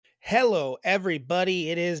Hello,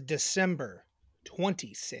 everybody. It is December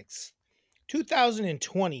 26th,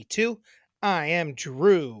 2022. I am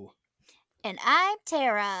Drew, And I'm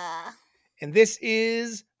Tara. and this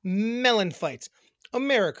is MELLONfights,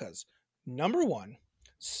 America's #1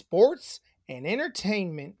 sports and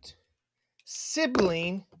entertainment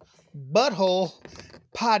sibling butthole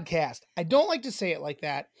podcast. I don't like to say it like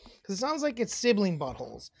that because it sounds like it's sibling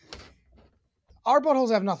buttholes. Our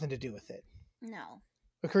buttholes have nothing to do with it. No.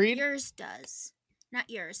 Agreed? Yours does. Not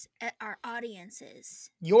yours. Our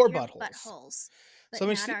audience's. Your Your buttholes. buttholes. But So let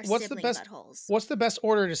me not see, our what's the sibling best buttholes. what's the best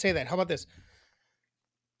order to say that? How about this?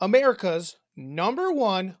 America's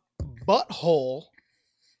 #1 butthole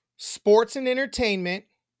sports and entertainment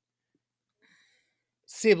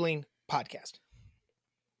sibling podcast.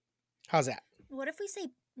 How's that? What if we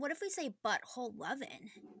say butthole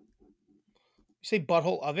lovin'? You say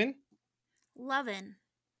butthole oven? Lovin'.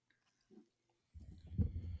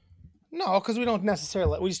 No, because we don't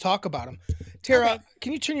necessarily. We just talk about them. Tara, Okay.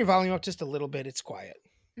 Can you turn your volume up just a little bit? It's quiet.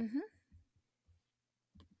 Mm-hmm.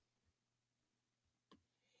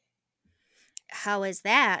 How is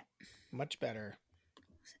that? Much better.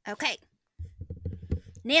 Okay.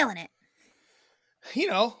 Nailing it. You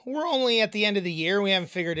know, we're only at the end of the year. We haven't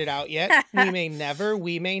figured it out yet. We may never.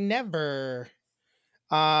 We may never.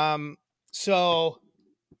 So,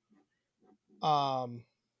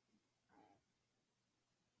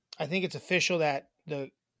 I think it's official that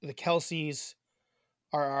the Kelseys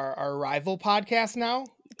are our rival podcast now.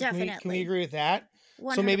 Definitely. Can we agree with that?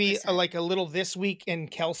 100%. So maybe like a little This Week in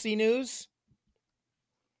Kelsey news.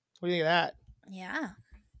 What do you think of that? Yeah.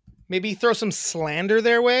 Maybe throw some slander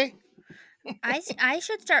their way? I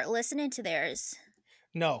should start listening to theirs.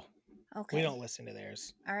 No, Okay. we don't listen to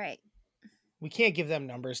theirs. All right. We can't give them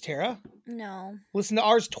numbers, Tara. No. Listen to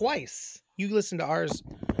ours twice. You listen to ours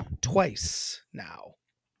twice now.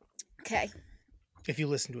 Okay. If you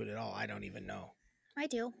listen to it at all, I don't even know. I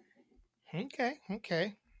do. Okay.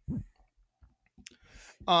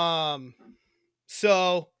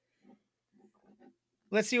 So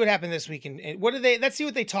let's see what happened this week. And let's see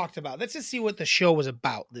what they talked about. Let's just see what the show was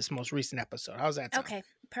about, this most recent episode. How's that sound? Okay.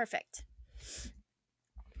 Perfect.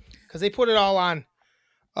 Because they put it all on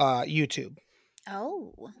YouTube.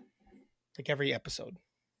 Oh. Like every episode.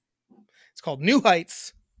 It's called New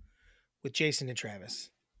Heights with Jason and Travis.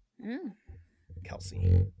 Kelsey.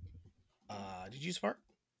 Did you just fart?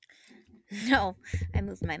 No, I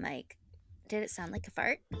moved my mic. Did it sound like a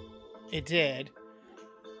fart? It did.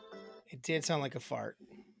 It did sound like a fart.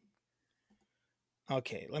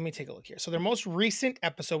 Okay, let me take a look here. So their most recent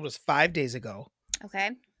episode was 5 days ago.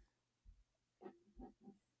 Okay.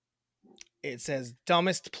 It says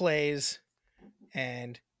dumbest plays,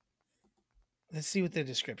 and let's see what the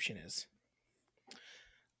description is.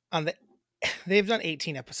 They've done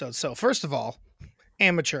 18 episodes. So first of all,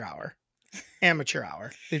 amateur hour.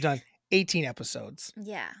 They've done 18 episodes.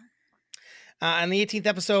 Yeah. On the 18th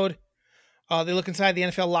episode, they look inside the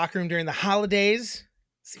NFL locker room during the holidays.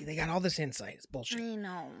 See, they got all this insight. It's bullshit. I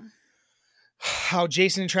know. How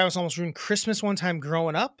Jason and Travis almost ruined Christmas one time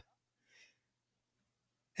growing up.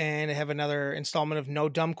 And I have another installment of No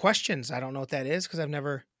Dumb Questions. I don't know what that is because I've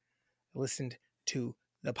never listened to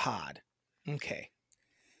the pod. Okay.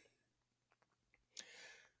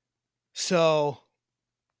 So,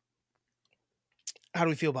 how do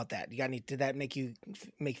we feel about that? Did that make you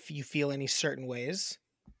feel any certain ways?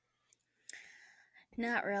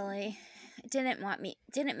 Not really. It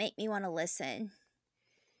didn't make me want to listen.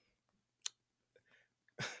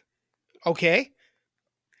 Okay.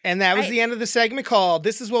 And that was the end of the segment called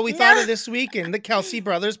This Is What We Thought of This Week in the Kelsey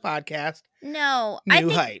Brothers podcast. No. New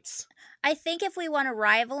Heights. I think if we want to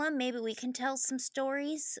rival them, maybe we can tell some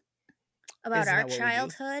stories about our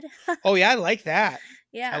childhood. Oh, yeah, I like that.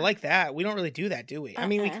 Yeah. I like that. We don't really do that, do we? I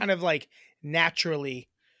mean, we kind of like naturally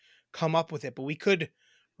come up with it, but we could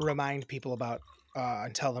remind people about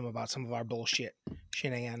and tell them about some of our bullshit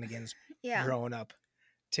shenanigans growing up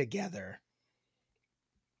together.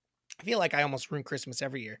 I feel like I almost ruin Christmas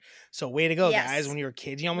every year. So way to go, guys. When you were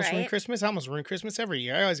kids, you almost ruined Christmas. I almost ruined Christmas every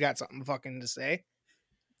year. I always got something fucking to say.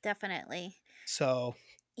 Definitely. So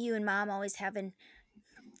you and Mom always having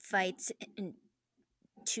fights in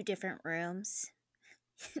 2 different rooms.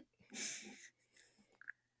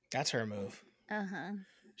 That's her move. Uh-huh.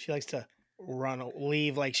 She likes to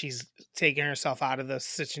leave like she's taking herself out of the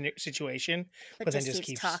situation, but then just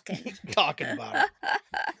keeps talking about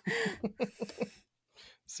it.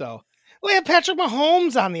 So, we have Patrick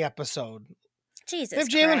Mahomes on the episode. Jesus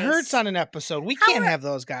Christ. We have Jalen Hurts on an episode. We can't have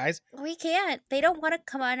those guys. We can't. They don't want to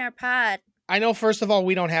come on our pod. I know, first of all,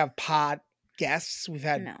 we don't have pod guests. We've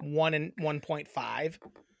had 1 and 1.5.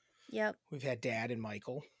 Yep. We've had Dad and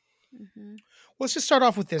Michael. Mm-hmm. Let's just start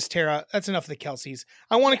off with this, Tara. That's enough of the Kelces.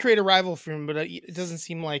 I want to create a rival for him, but it doesn't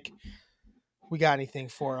seem like we got anything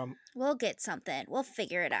for him. We'll get something. We'll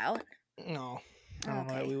figure it out. No, I don't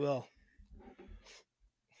know that we will.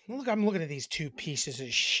 Look, I'm looking at these two pieces of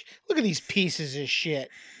Look at these pieces of shit.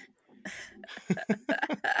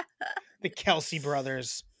 The Kelce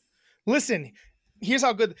brothers. Listen, here's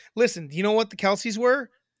how good. Listen, you know what the Kelces were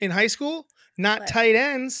in high school? Not tight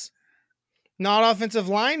ends, not offensive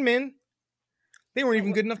linemen. They weren't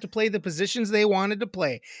even good enough to play the positions they wanted to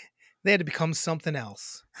play. They had to become something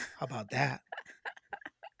else. How about that?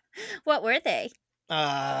 What were they?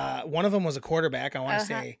 One of them was a quarterback. I want to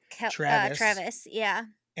say Travis. Travis, yeah.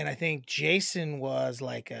 And I think Jason was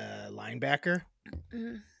like a linebacker.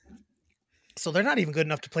 Mm-hmm. So they're not even good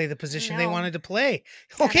enough to play the position they wanted to play.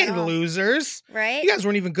 Okay, losers. Right? You guys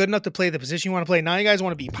weren't even good enough to play the position you want to play. Now you guys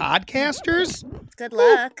want to be podcasters? Good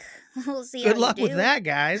luck. We'll see Good luck with that,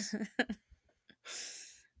 guys.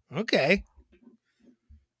 Okay.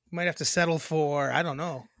 You might have to settle for, I don't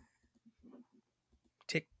know,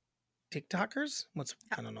 TikTokers?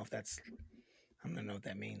 I don't know what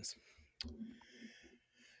that means.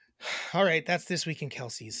 All right, that's this week in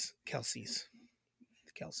Kelces.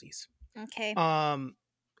 Okay.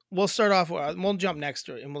 We'll start off. We'll jump next,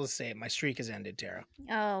 and we'll just say it. My streak has ended, Tara.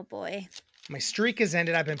 Oh boy. My streak has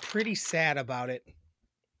ended. I've been pretty sad about it.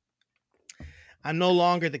 I'm no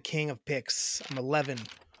longer the king of picks. I'm 11,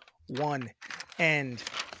 1, and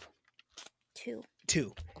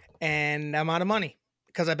 2, and I'm out of money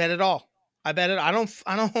because I bet it all. I bet it. I don't fuck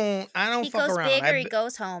around. He goes big or he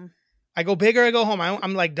goes home. I go big or I go home.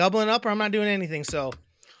 I'm like doubling up or I'm not doing anything. So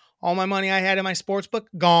all my money I had in my sports book,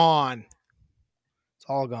 gone. It's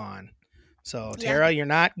all gone. So Tara, you're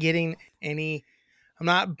not getting any. I'm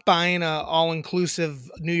not buying a all-inclusive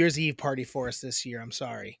New Year's Eve party for us this year. I'm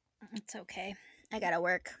sorry. It's okay. I gotta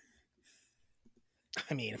work.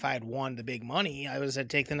 I mean, if I had won the big money, I would have said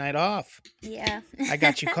take the night off. Yeah. I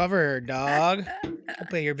got you covered, dog. I'll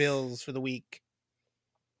pay your bills for the week.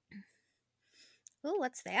 Ooh,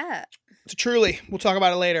 what's that? It's a Truly. We'll talk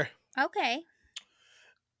about it later. Okay.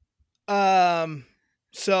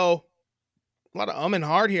 So a lot of and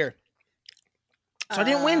hard here. So I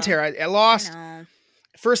didn't win, Tara. I lost.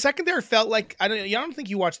 For a second there, it felt like I don't think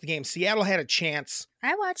you watched the game. Seattle had a chance.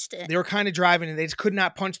 I watched it. They were kind of driving, and they just could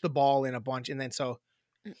not punch the ball in a bunch, and then so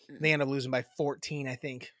they ended up losing by 14. I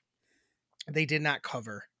think they did not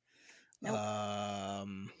cover. Nope.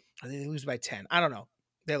 They lose by 10. I don't know.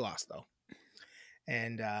 They lost though,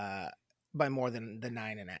 and by more than the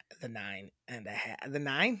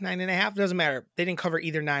 9.5 doesn't matter. They didn't cover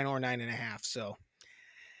either 9 or 9.5. So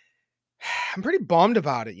I'm pretty bummed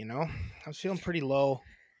about it. I was feeling pretty low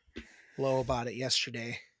about it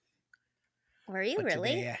yesterday. Were you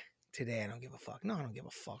really? Today I don't give a fuck. No, I don't give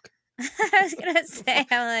a fuck. I was gonna say,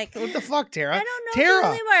 I'm like, what the fuck, Tara? I don't know. Tara, if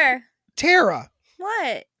you really were. Tara,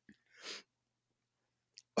 what?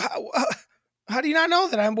 How do you not know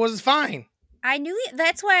that I was fine? I knew it.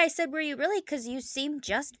 That's why I said, were you really? Because you seemed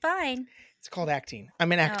just fine. It's called acting.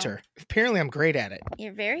 I'm an actor. Apparently, I'm great at it.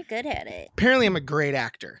 You're very good at it. Apparently, I'm a great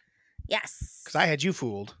actor. Yes. Because I had you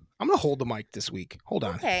fooled. I'm going to hold the mic this week. Hold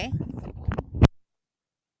on. Okay.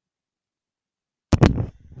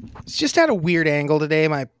 It's just at a weird angle today.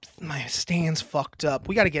 My stand's fucked up.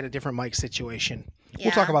 We got to get a different mic situation. Yeah.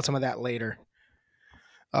 We'll talk about some of that later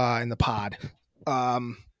in the pod.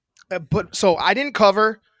 But so I didn't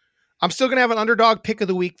cover. I'm still going to have an underdog pick of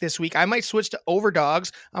the week this week. I might switch to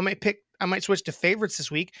overdogs. I might switch to favorites this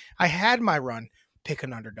week. I had my run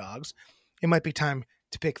picking underdogs. It might be time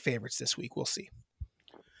to pick favorites this week. We'll see.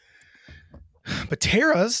 But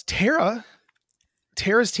Tara's team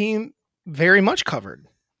very much covered.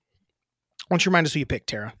 Why don't you remind us who you picked,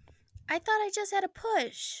 Tara? I thought I just had a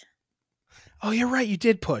push. Oh, you're right. You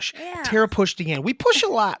did push. Yeah. Tara pushed again. We push a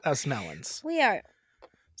lot, us melons. We are.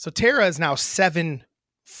 So Tara is now 7,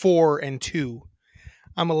 4, and 2.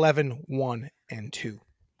 I'm 11, 1, and 2.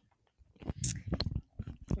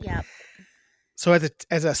 Yep. So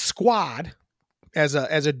as a squad, as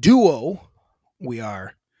a duo, we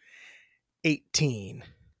are 18,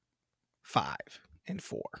 5, and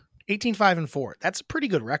 4. 18, 5, and 4. That's a pretty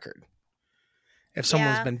good record. If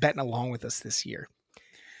someone's been betting along with us this year.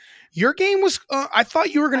 Your game was, I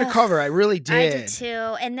thought you were going to cover. I really did. I did too.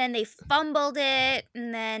 And then they fumbled it.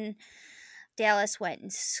 And then Dallas went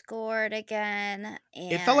and scored again.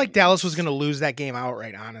 And it felt like Dallas was going to lose that game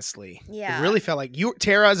outright, honestly. Yeah. It really felt like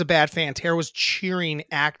Tara is a bad fan. Tara was cheering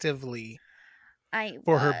actively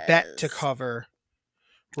for her bet to cover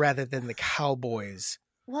rather than the Cowboys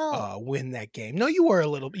win that game. No, you were a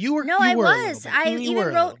little. You were. No, you I were a little was. bit. I You even were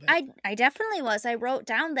a wrote. little bit. I definitely was. I wrote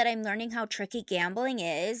down that I'm learning how tricky gambling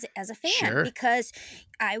is as a fan Sure. because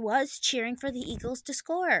I was cheering for the Eagles to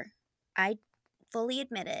score. I fully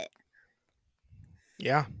admit it.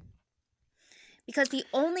 Yeah. Because the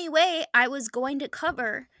only way I was going to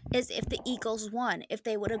cover is if the Eagles won. If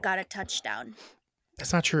they would have got a touchdown.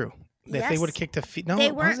 That's not true. Yes, if they would have kicked a field, no,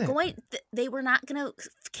 they weren't going. They were not going to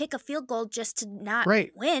kick a field goal just to not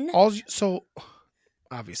right. win. So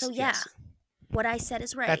obviously, so yeah, yes. What I said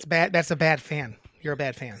is right. That's bad. That's a bad fan. You're a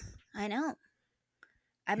bad fan. I know.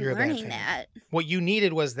 You're learning that. What you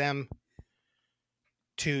needed was them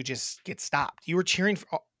to just get stopped. You were cheering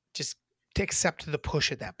for just to accept the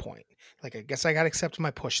push at that point. Like, I guess I got to accept my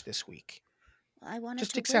push this week. Well, I wanted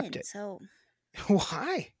just to accept win, it. So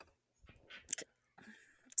why?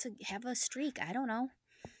 To have a streak. I don't know.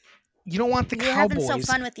 You don't want the You're Cowboys. You're having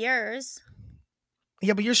so fun with yours.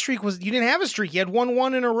 Yeah, but your streak was, you didn't have a streak. You had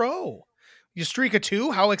 1 in a row. Your streak of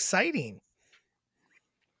 2? How exciting.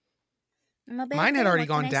 Mine had already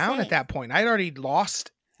gone down at that point. I'd already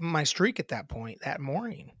lost my streak at that point, that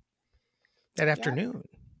morning, that afternoon.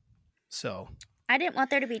 So I didn't want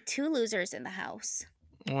there to be 2 losers in the house.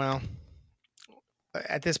 Well,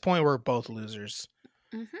 at this point, we're both losers.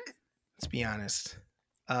 Mm-hmm. Let's be honest.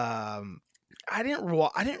 I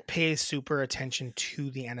didn't pay super attention to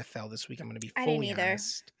the NFL this week. I'm going to be fully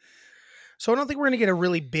honest. So I don't think we're going to get a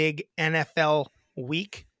really big NFL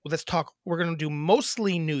week. Well, let's talk. We're going to do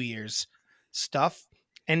mostly New Year's stuff,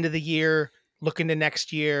 end of the year, look into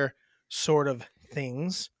next year, sort of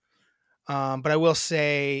things. But I will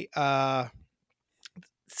say,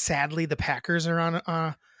 sadly, the Packers are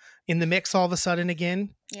on in the mix all of a sudden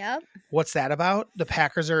again. Yep. What's that about? The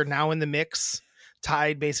Packers are now in the mix,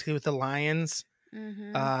 tied basically with the Lions,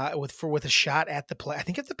 with a shot at the play. I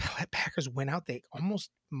think if the Packers win out, they almost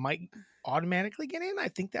might automatically get in. I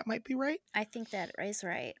think that might be right. I think that is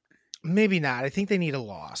right. Maybe not. I think they need a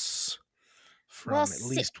loss from at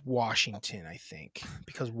least Washington, I think,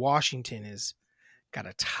 because Washington has got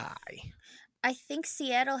a tie. I think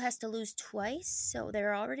Seattle has to lose twice, so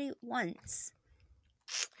they're already once.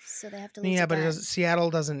 So they have to lose again. But Seattle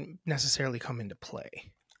doesn't necessarily come into play.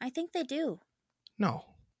 I think they do. No.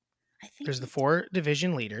 There's the 4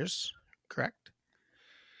 division leaders, correct?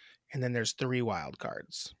 And then there's 3 wild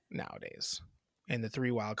cards nowadays. And the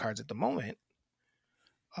 3 wild cards at the moment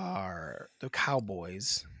are the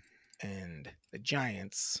Cowboys and the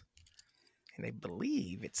Giants. And I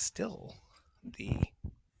believe it's still the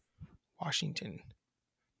Washington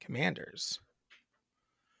Commanders.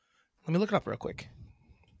 Let me look it up real quick.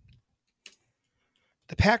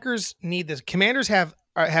 The Packers need this. Commanders have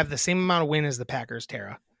the same amount of win as the Packers,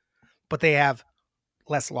 Tara, but they have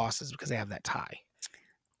less losses because they have that tie.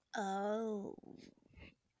 Oh.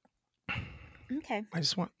 Okay.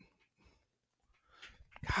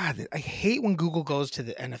 God, I hate when Google goes to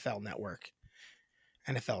the NFL network,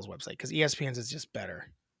 NFL's website, because ESPN's is just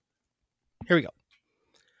better. Here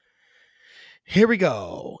we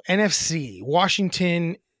go. NFC,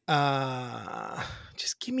 Washington.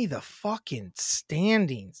 Just give me the fucking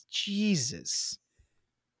standings. Jesus.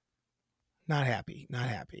 Not happy.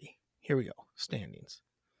 Here we go. Standings.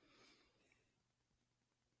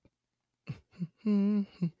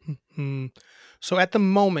 So at the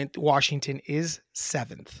moment, Washington is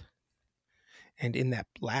 7th and in that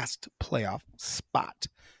last playoff spot.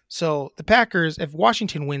 So the Packers, if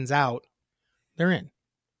Washington wins out, they're in.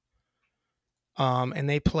 And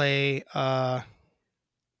they play the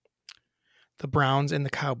Browns and the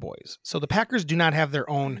Cowboys. So the Packers do not have their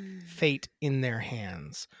own fate in their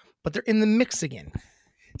hands, but they're in the mix again.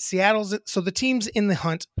 So the teams in the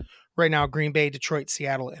hunt right now, Green Bay, Detroit,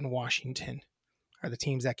 Seattle, and Washington are the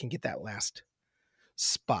teams that can get that last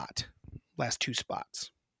 2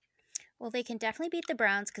 spots. Well, they can definitely beat the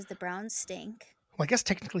Browns because the Browns stink. Well, I guess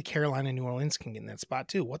technically Carolina and New Orleans can get in that spot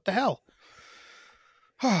too. What the hell?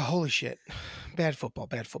 Oh, holy shit. Bad football.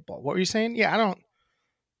 What were you saying? Yeah,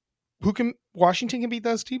 Washington can beat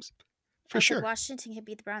those teams? For sure. Washington can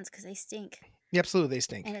beat the Browns because they stink. Yeah, absolutely, they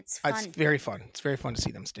stink. And it's fun. It's very fun. It's very fun to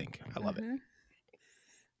see them stink. I love it.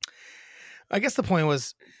 I guess the point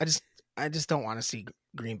was, I just don't want to see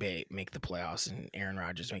Green Bay make the playoffs and Aaron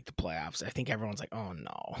Rodgers make the playoffs. I think everyone's like, oh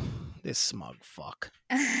no, this smug fuck.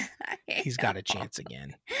 He's got a chance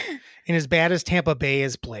again. And as bad as Tampa Bay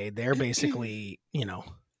has played, they're basically,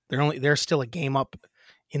 they're still a game up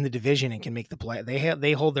in the division and can make the play.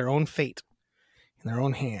 They hold their own fate in their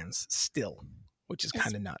own hands still, which is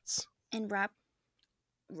kind of nuts. And Rob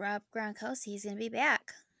Gronkowski, he's going to be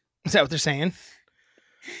back. Is that what they're saying?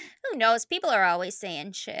 Who knows? People are always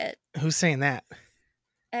saying shit. Who's saying that?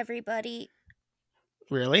 everybody.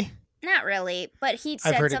 Really? Not really, but he I've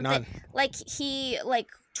said heard it something none. like he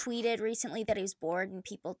tweeted recently that he was bored and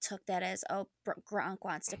people took that as, oh, Gronk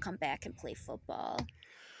wants to come back and play football.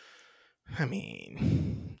 I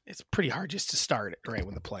mean, it's pretty hard just to start it right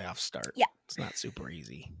when the playoffs start. Yeah. It's not super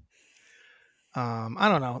easy. I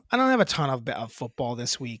don't know. I don't have a ton of football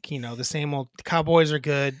this week. The same old Cowboys are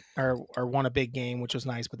good or won a big game, which was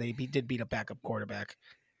nice, but they did beat a backup quarterback.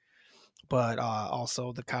 But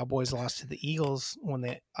also the Cowboys lost to the Eagles when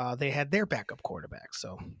they had their backup quarterback.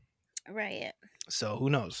 So right. So who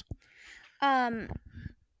knows? Did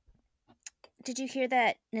you hear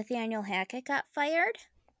that Nathaniel Hackett got fired?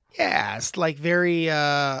 Yeah, it's like very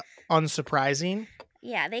unsurprising.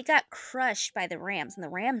 Yeah, they got crushed by the Rams, and the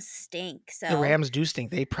Rams stink. So the Rams do stink.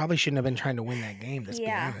 They probably shouldn't have been trying to win that game. Let's be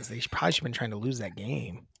honest. They probably should have been trying to lose that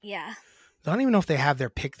game. Yeah. I don't even know if they have their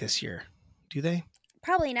pick this year. Do they?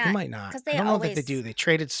 Probably not. They might not. Because I don't know that they do. They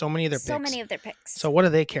traded so many of their picks. So many of their picks. So what do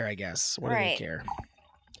they care? I guess. What do they care?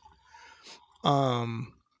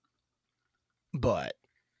 But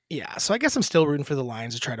yeah. So I guess I'm still rooting for the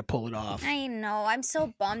Lions to try to pull it off. I know. I'm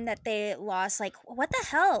so bummed that they lost. Like, what the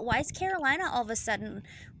hell? Why is Carolina all of a sudden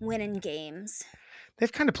winning games?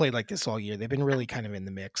 They've kind of played like this all year. They've been really kind of in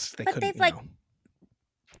the mix.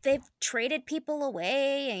 They've traded people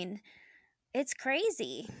away, and it's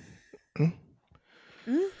crazy. I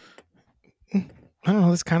don't know.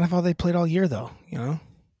 That's kind of how they played all year, though.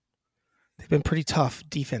 They've been pretty tough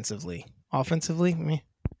defensively. Offensively, we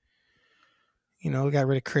got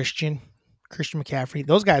rid of Christian McCaffrey.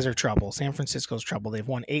 Those guys are trouble. San Francisco's trouble. They've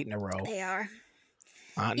won 8 in a row. They are.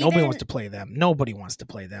 Nobody wants to play them. Nobody wants to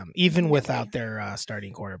play them, even without their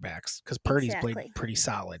starting quarterbacks, because Purdy's played pretty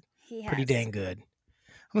solid. Pretty dang good.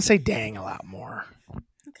 I'm going to say dang a lot more.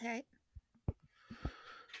 Okay.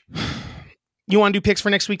 You want to do picks for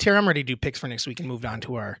next week, Tara? I'm ready to do picks for next week and move on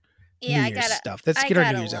to our New Year's stuff. Let's get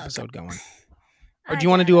our New Year's episode going. Or do you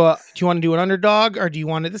want to do an underdog, or do you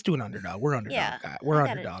want to let's do an underdog? We're underdog. Yeah, we're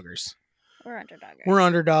underdoggers. We're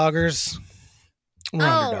underdoggers. Oh,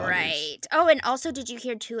 right. Oh, and also, did you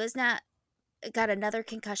hear Tua's got another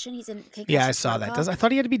concussion? He's in concussion. Yeah, I saw that. I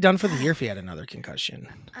thought he had to be done for the year if he had another concussion.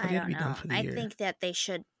 I don't know. I think that they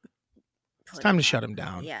should. It's time to shut him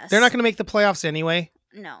down. Yes. They're not going to make the playoffs anyway.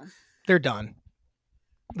 No. They're done.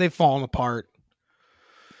 They've fallen apart.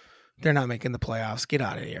 They're not making the playoffs. Get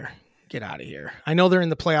out of here. Get out of here. I know they're in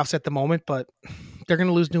the playoffs at the moment, but they're going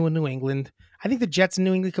to lose to New England. I think the Jets and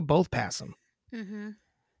New England could both pass them. Mm-hmm.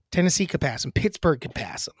 Tennessee could pass them. Pittsburgh could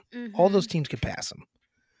pass them. Mm-hmm. All those teams could pass them.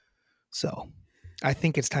 So I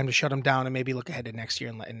think it's time to shut him down and maybe look ahead to next year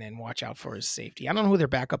and then watch out for his safety. I don't know who their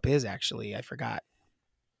backup is, actually. I forgot.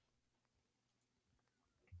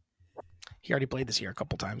 He already played this year a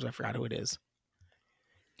couple times. I forgot who it is.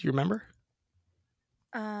 Do you remember?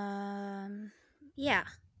 Yeah.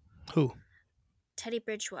 Who? Teddy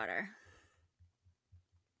Bridgewater.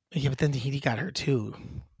 Yeah, but then he got hurt too.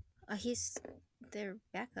 He's their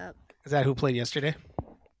backup. Is that who played yesterday?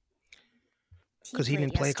 Because he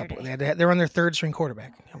didn't play a couple. They're on their third string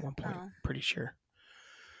quarterback at one point. Pretty sure.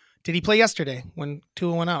 Did he play yesterday when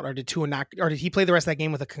Tua went out, or did he play the rest of that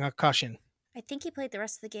game with a concussion? I think he played the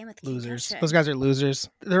rest of the game with losers. Concussion. Those guys are losers.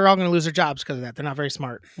 They're all going to lose their jobs because of that. They're not very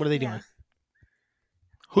smart. What are they doing?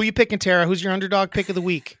 Who you picking, Tara? Who's your underdog pick of the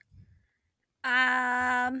week?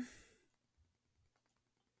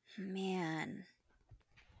 Man.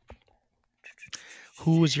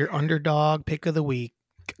 Who is your underdog pick of the week?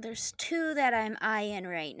 There's 2 that I'm eyeing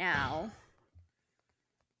right now.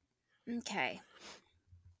 Okay.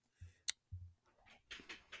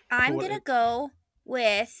 I'm going to go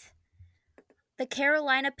with the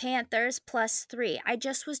Carolina Panthers +3. I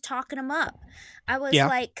just was talking them up. I was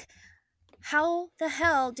like, how the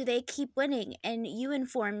hell do they keep winning? And you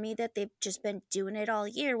informed me that they've just been doing it all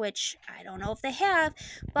year, which I don't know if they have,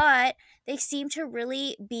 but they seem to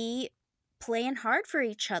really be playing hard for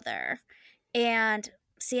each other. And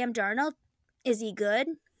Sam Darnold, is he good?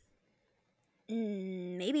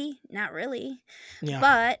 Maybe, not really. Yeah.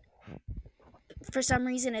 But for some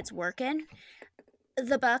reason it's working.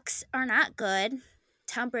 The Bucs are not good.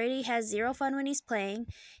 Tom Brady has 0 fun when he's playing.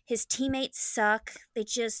 His teammates suck. They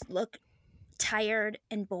just look tired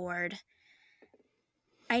and bored.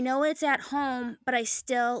 I know it's at home, but I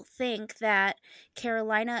still think that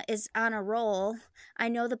Carolina is on a roll. I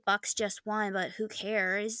know the Bucs just won, but who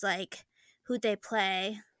cares? Like, who'd they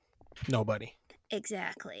play? Nobody.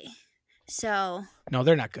 Exactly. So no,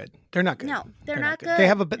 they're not good. They're not good. No, they're not good. They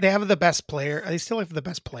have the best player. They still have the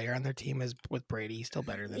best player on their team is with Brady. He's still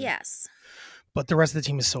better than yes. But the rest of the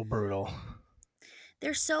team is so brutal.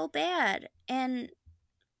 They're so bad, and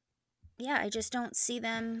Yeah, I just don't see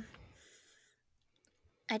them.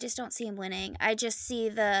 I just don't see them winning. I just see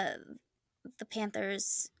the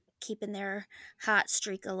Panthers keeping their hot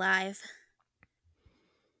streak alive.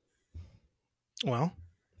 Well,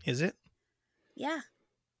 is it? Yeah.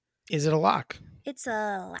 Is it a lock? It's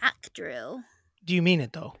a lock, Drew. Do you mean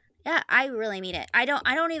it though? Yeah, I really mean it. I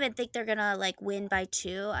don't even think they're gonna win by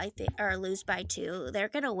 2. I think or lose by 2. They're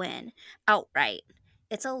gonna win outright.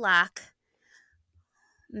 It's a lock.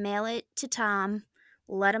 Mail it to Tom.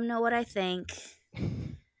 Let him know what I think.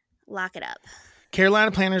 Lock it up. Carolina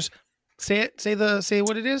Panthers. Say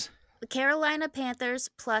what it is. The Carolina Panthers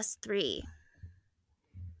 +3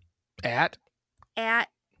 At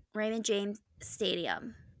Raymond James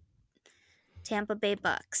Stadium. Tampa Bay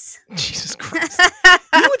Bucks. Jesus Christ.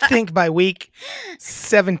 You would think by week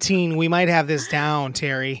 17 we might have this down,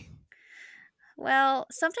 Terry. Well,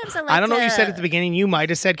 sometimes I don't know what you said at the beginning. You might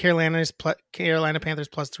have said Carolina Panthers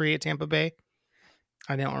 +3 at Tampa Bay.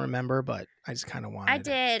 I don't remember, but I just kind of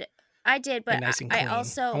wanted I did, but nice and clean.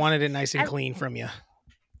 I wanted it nice and clean from you.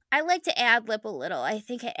 I like to ad lib a little. I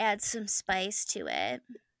think it adds some spice to it.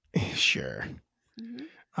 Sure. Mm-hmm.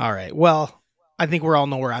 All right. Well, I think we all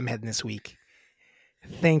know where I'm heading this week.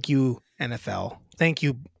 Thank you, NFL. Thank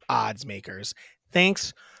you, odds makers.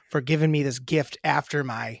 Thanks for giving me this gift after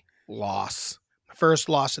my loss, my first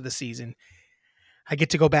loss of the season. I get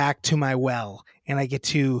to go back to my well and I get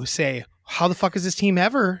to say, how the fuck is this team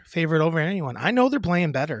ever favored over anyone? I know they're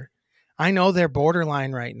playing better. I know they're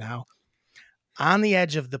borderline right now on the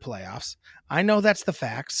edge of the playoffs. I know that's the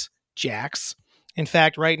facts, Jacks. In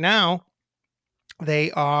fact, right now,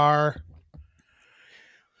 they are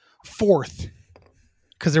 4th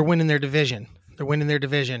because they're winning their division. They're winning their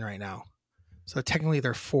division right now. So technically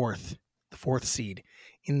they're 4th, the 4th seed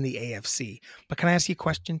in the AFC. But can I ask you a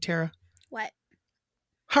question, Tara? What?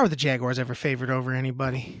 How are the Jaguars ever favored over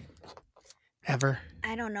anybody? Ever?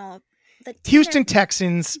 I don't know. Houston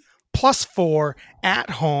Texans +4 at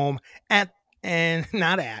home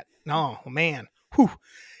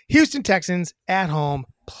Houston Texans at home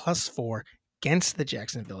 +4 against the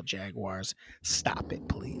Jacksonville Jaguars. Stop it,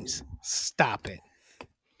 please. Stop it.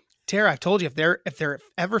 Tara, I've told you, if they're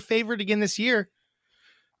ever favored again this year,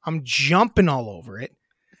 I'm jumping all over it.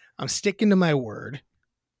 I'm sticking to my word.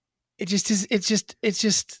 It's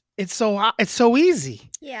so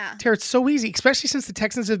easy. Yeah. Tara, it's so easy, especially since the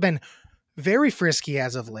Texans have been very frisky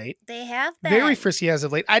as of late. They have been. Very frisky as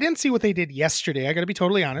of late. I didn't see what they did yesterday. I got to be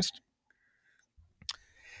totally honest.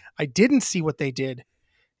 I didn't see what they did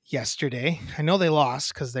yesterday. I know they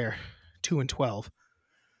lost because they're 2-12.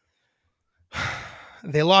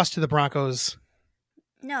 They lost to the Broncos.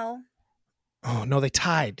 No. Oh, no, they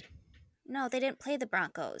tied. No, they didn't play the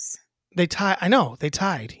Broncos. They tied. I know. They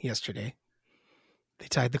tied yesterday. They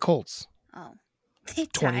tied the Colts. Oh.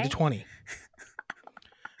 20-20.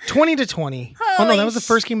 20-20. Oh, no, that was the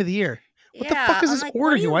first game of the year. What the fuck is this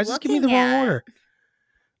order here? Why does this give me the wrong order?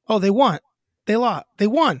 Oh, they won. They lost. They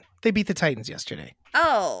won. They beat the Titans yesterday.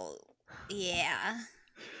 Oh, yeah.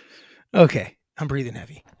 Okay. I'm breathing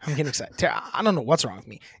heavy. I'm getting excited. I don't know what's wrong with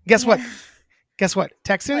me. Guess what?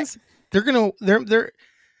 Texans? What? They're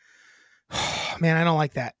oh, man, I don't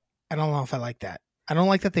like that. I don't know if I like that. I don't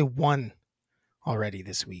like that they won already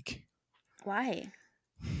this week. Why?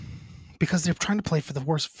 Because they're trying to play for the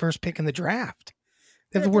worst first pick in the draft.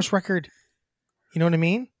 They have the worst record. You know what I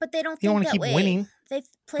mean? But they don't think want to keep winning. They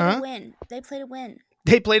play to win. They play to win.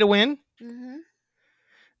 They play to win? Mm-hmm.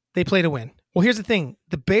 They play to win. Well, here's the thing.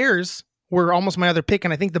 The Bears were almost my other pick,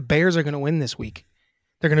 and I think the Bears are going to win this week.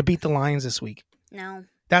 They're going to beat the Lions this week. No.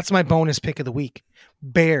 That's my bonus pick of the week.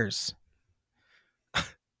 Bears.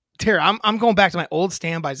 Tara, I'm going back to my old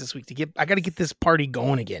standbys this week. I got to get this party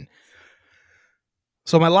going again.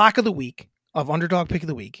 So my lock of the week, of underdog pick of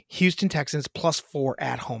the week, Houston Texans +4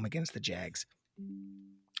 at home against the Jags.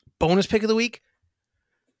 Bonus pick of the week,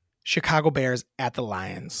 Chicago Bears at the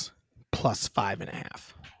Lions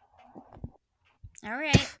 +5.5. All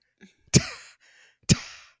right.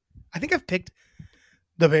 I think I've picked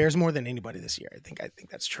the Bears more than anybody this year. I think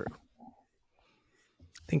that's true.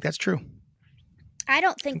 I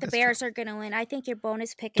don't think the Bears are going to win. I think your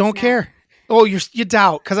bonus pick is Don't care. Oh, you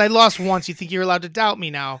doubt because I lost once. You think you're allowed to doubt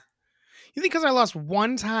me now? You think because I lost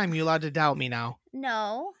one time, you're allowed to doubt me now?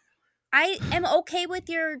 No. I am okay with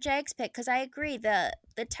your Jags pick because I agree. The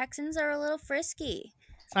Texans are a little frisky.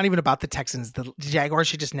 It's not even about the Texans. The Jaguars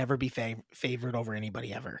should just never be favored over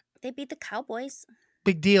anybody ever. They beat the Cowboys.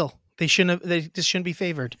 Big deal. They just shouldn't be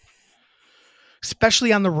favored.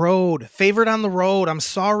 Especially on the road. Favored on the road. I'm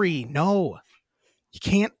sorry. No. You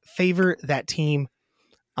can't favor that team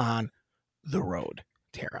on the road,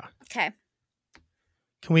 Tara. Okay.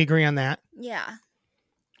 Can we agree on that? Yeah.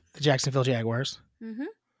 The Jacksonville Jaguars. Mm-hmm.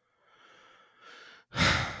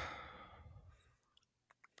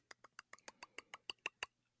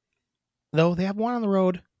 Though they have won on the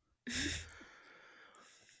road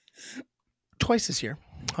twice this year.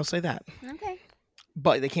 I'll say that. Okay.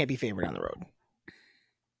 But they can't be favored on the road.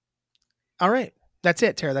 All right. That's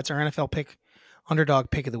it, Tara. That's our NFL pick.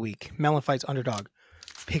 Underdog pick of the week. MELLONfights underdog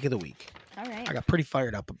pick of the week. All right. I got pretty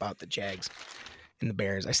fired up about the Jags and the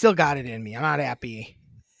Bears. I still got it in me. I'm not happy.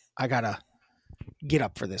 I got to get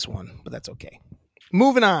up for this one, but that's okay.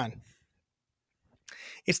 Moving on.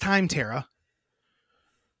 It's time, Tara,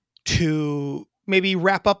 to maybe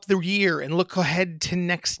wrap up the year and look ahead to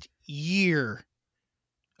next year.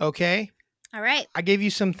 Okay? All right. I gave you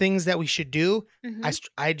some things that we should do. Mm-hmm.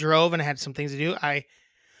 I drove and I had some things to do. I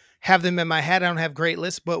have them in my head. I don't have great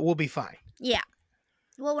lists, but we'll be fine. Yeah.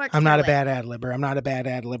 We'll work I'm not a bad ad-libber. I'm not a bad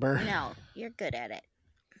ad-libber. No, you're good at it.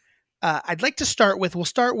 I'd like to start with, we'll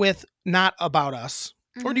start with not about us.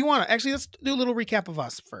 Mm-hmm. Or do you want to? Actually, let's do a little recap of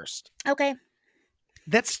us first. Okay.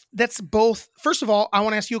 That's both. First of all, I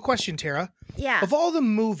want to ask you a question, Tara. Yeah. Of all the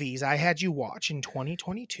movies I had you watch in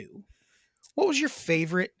 2022, what was your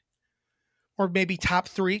favorite, or maybe top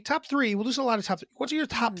three? Top three. We'll do a lot of top three. What's your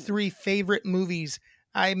top three favorite movies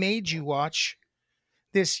I made you watch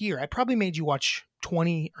this year? I probably made you watch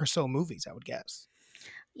 20 or so movies, I would guess.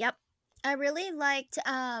 Yep. I really liked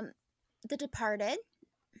The Departed.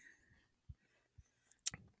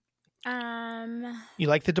 You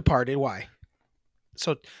like The Departed. Why?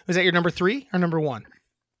 So, was that your number 3 or number 1?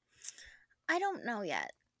 I don't know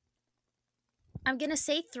yet. I'm going to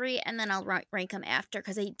say 3 and then I'll rank them after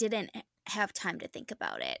because I didn't have time to think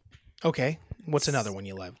about it. Okay. What's another one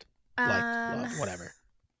you loved? Loved, whatever.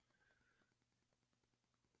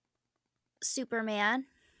 Superman.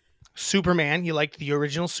 Superman. You liked the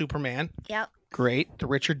original Superman. Yep. Great. The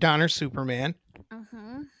Richard Donner Superman.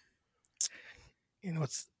 Mm-hmm. And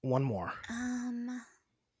what's one more?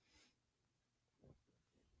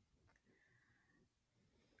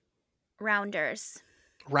 Rounders.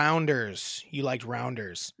 Rounders. You liked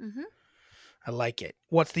Rounders. Mm-hmm. I like it.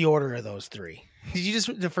 What's the order of those 3? Did you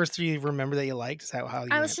just, the first 3 you remember that you liked? Is that how you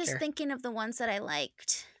I was just thinking of the ones that I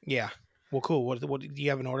liked. Yeah. Well, cool. What do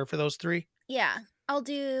you have an order for those 3? Yeah. I'll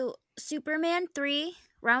do Superman 3,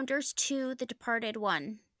 Rounders 2, The Departed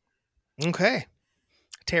 1. Okay.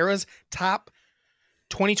 Tara's top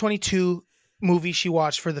 2022 movie she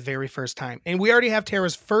watched for the very first time. And we already have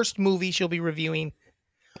Tara's first movie she'll be reviewing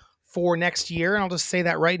for next year. And I'll just say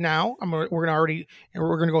that right now. We're going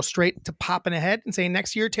to go straight to popping ahead and saying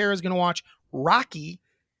next year Tara's going to watch Rocky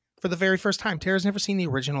for the very first time. Tara's never seen the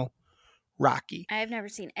original Rocky. I've never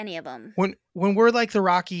seen any of them. When we're like the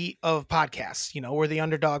Rocky of podcasts, we're the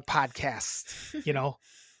underdog podcast,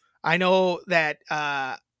 I know that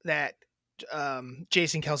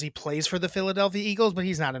Jason Kelce plays for the Philadelphia Eagles, but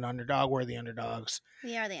he's not an underdog. We're the underdogs.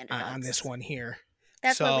 We are the underdogs on this one here.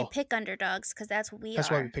 That's why we pick underdogs, because that's what we are. That's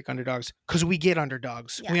why we pick underdogs, because we get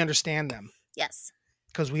underdogs. Yeah. We understand them. Yes.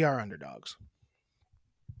 Because we are underdogs.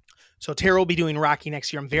 So Tara will be doing Rocky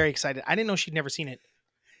next year. I'm very excited. I didn't know she'd never seen it,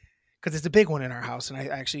 because it's a big one in our house, and I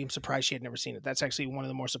actually am surprised she had never seen it. That's actually one of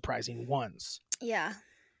the more surprising ones. Yeah.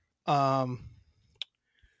 What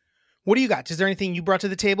do you got? Is there anything you brought to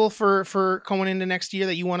the table for going into next year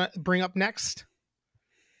that you want to bring up next?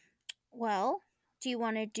 Well, do you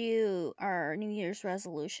want to do our New Year's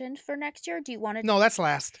resolution for next year? Do you want to? No, that's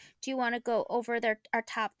last. Do you want to go over our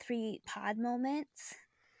top 3 pod moments?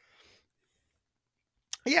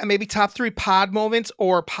 Yeah, maybe top 3 pod moments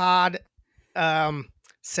or pod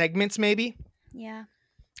segments, maybe. Yeah.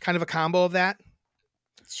 Kind of a combo of that.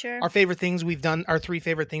 Sure. Our favorite things we've done, our 3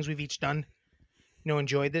 favorite things we've each done,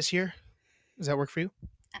 enjoyed this year. Does that work for you?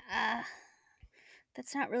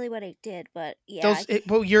 That's not really what I did, but yeah.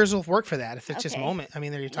 Well, yours will work for that if it's just moment. I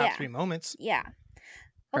mean, they're your top 3 moments. Yeah.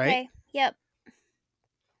 Okay. Right? Yep.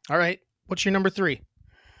 All right. What's your number 3?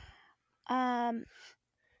 My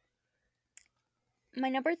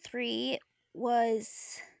number 3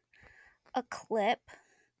 was a clip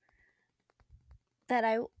that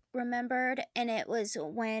I remembered, and it was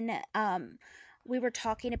when we were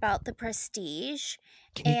talking about The Prestige.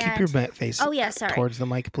 Can you keep your face towards the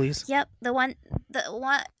mic, please? Yep. The one,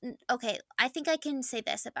 okay, I think I can say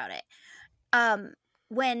this about it.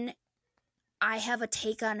 When I have a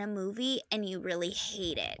take on a movie and you really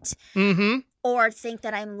hate it. Mm-hmm. Or think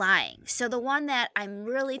that I'm lying. So the one that I'm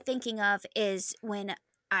really thinking of is when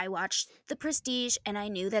I watched The Prestige and I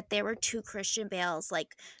knew that there were 2 Christian Bales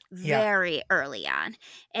very early on.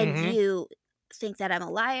 And you think that I'm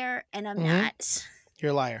a liar, and I'm not.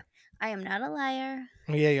 You're a liar. I am not a liar.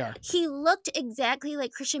 Yeah, you are. He looked exactly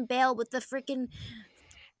like Christian Bale with the freaking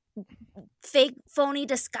fake phony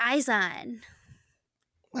disguise on.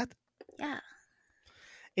 What? Yeah.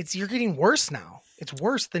 You're getting worse now. It's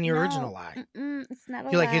worse than your original lie. It's not a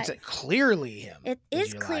lie. You're like, it's clearly him. It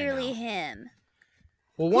is clearly him.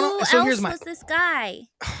 Well, Who else was this guy?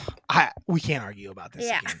 We can't argue about this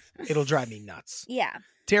again. It'll drive me nuts. Yeah.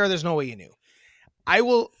 Tara, there's no way you knew.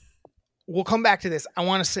 We'll come back to this. I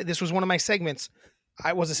want to say this was one of my segments.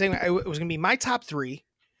 It was going to be my top 3.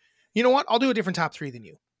 You know what? I'll do a different top 3 than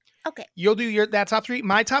you. Okay. You'll do that top 3.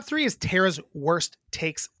 My top 3 is Tara's worst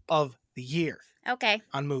takes of the year. Okay.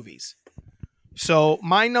 On movies. So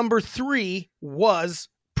my number 3 was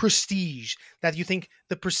Prestige. That you think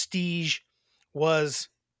the Prestige was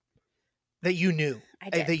that you knew. I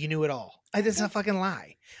did. That you knew it all. That's a fucking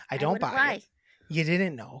lie. I don't buy it. You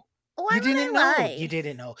didn't know. Why you didn't know. Lie? You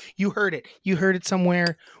didn't know. You heard it. You heard it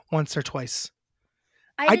somewhere once or twice.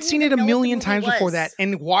 I'd seen it a million times before that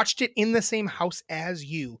and watched it in the same house as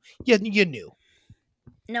you. You knew.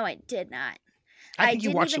 No, I did not. I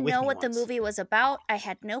didn't even know what the movie was about. I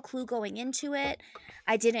had no clue going into it.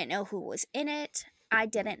 I didn't know who was in it. I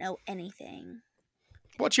didn't know anything.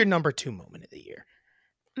 What's your number 2 moment of the year?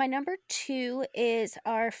 My number 2 is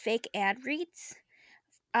our fake ad reads.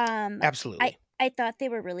 Absolutely. I thought they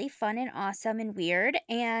were really fun and awesome and weird.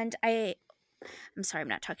 And I'm sorry, I'm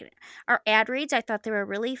not talking. Our ad reads, I thought they were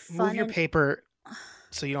really fun. Move your paper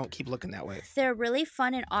so you don't keep looking that way. They're really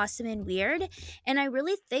fun and awesome and weird. And I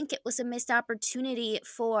really think it was a missed opportunity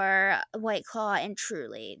for White Claw and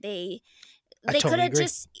Truly. They could have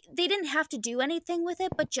they didn't have to do anything with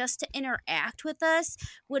it, but just to interact with us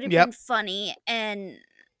would have been funny and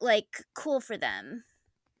like cool for them.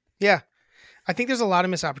 Yeah. I think there's a lot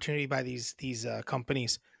of missed opportunity by these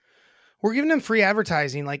companies. We're giving them free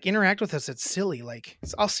advertising, like interact with us. It's silly. Like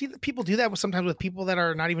I'll see that people do that sometimes with people that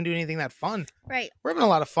are not even doing anything that fun. Right. We're having a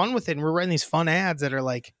lot of fun with it, and we're writing these fun ads that are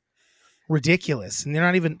like ridiculous, and they're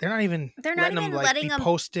not even letting them be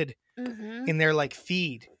posted in their like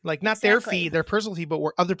feed, like not their feed, their personal feed, but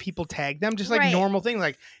where other people tag them, just like normal things,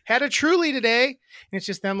 like had a Truly today, and it's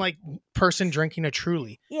just them like person drinking a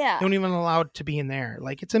Truly. Yeah. They don't even allow it to be in there.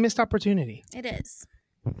 Like it's a missed opportunity. It is.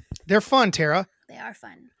 They're fun, Tara. They are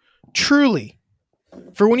fun. Truly,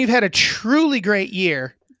 for when you've had a truly great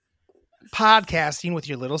year podcasting with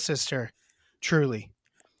your little sister. Truly.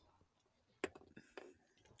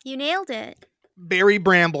 You nailed it. Berry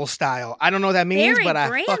Bramble style. I don't know what that means, but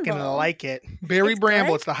I fucking like it. Berry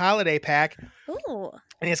Bramble. It's the holiday pack. Ooh.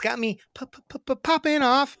 And it's got me popping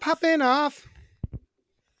off.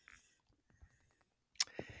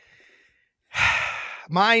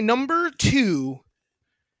 My number 2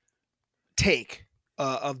 take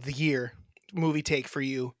of the year, movie take for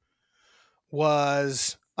you,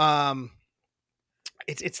 was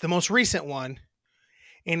it's the most recent one,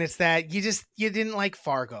 and it's that you didn't like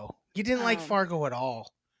Fargo. You didn't like Fargo at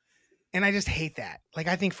all, and I just hate that. Like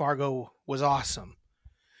I think Fargo was awesome,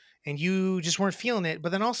 and you just weren't feeling it.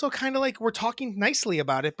 But then also kind of like we're talking nicely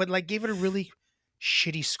about it, but like gave it a really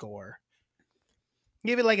shitty score.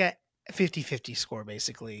 Gave it like a 50-50 score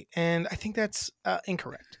basically, and I think that's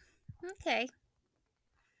incorrect. Okay.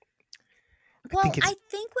 Well, I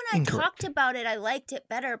think when I talked about it, I liked it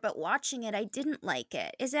better, but watching it, I didn't like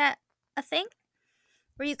it. Is that a thing?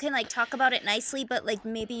 Where you can, like, talk about it nicely, but, like,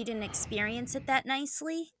 maybe you didn't experience it that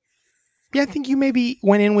nicely? Yeah, I think you maybe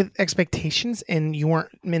went in with expectations and you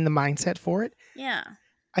weren't in the mindset for it. Yeah.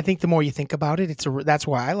 I think the more you think about it, that's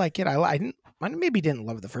why I like it. I maybe didn't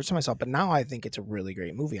love it the first time I saw it, but now I think it's a really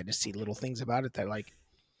great movie. I just see little things about it that, like,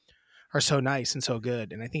 are so nice and so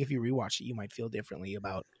good. And I think if you rewatch it, you might feel differently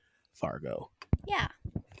about Fargo. Yeah.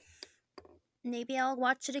 Maybe I'll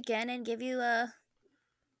watch it again and give you a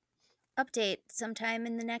update sometime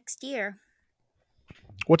in the next year.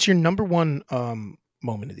 What's your number 1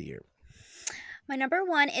 moment of the year? My number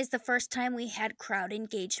 1 is the first time we had crowd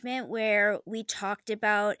engagement where we talked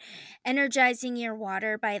about energizing your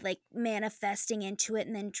water by like manifesting into it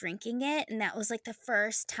and then drinking it. And that was like the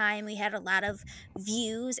first time we had a lot of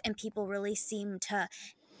views and people really seemed to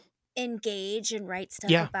engage and write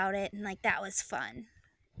stuff about it. And like that was fun.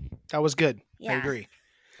 That was good. Yeah. I agree.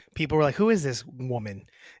 People were like, who is this woman?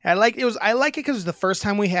 And I like it because it was the first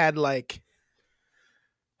time we had like,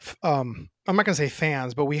 I'm not going to say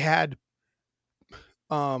fans, but we had,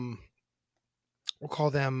 we'll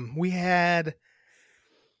call them, we had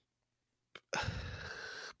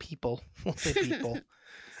people, we'll say people.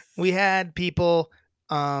 We had people,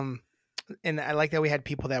 and I like that we had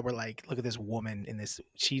people that were like, look at this woman in this.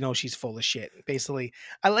 She knows she's full of shit. Basically,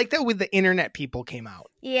 I like that with the internet people came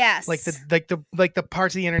out. Yes. Like the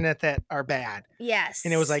parts of the internet that are bad. Yes.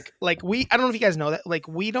 And it was like we, I don't know if you guys know that, like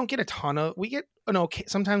we don't get a ton of, we get an okay,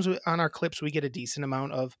 sometimes on our clips we get a decent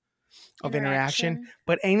amount of interaction,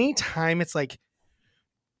 but anytime it's like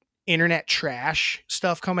internet trash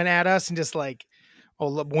stuff coming at us and just like,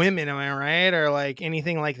 oh, women, am I right? Or like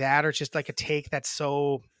anything like that, or just like a take that's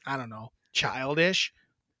so, I don't know, childish.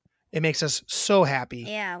 It makes us so happy.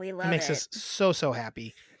 Yeah, we love it. It makes us so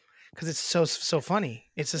happy because it's so funny.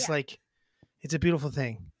 It's just like, it's a beautiful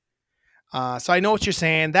thing. So I know what you're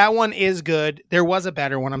saying. That one is good. There was a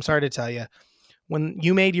better one. I'm sorry to tell you. When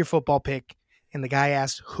you made your football pick and the guy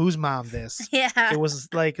asked, whose mom this? Yeah. It was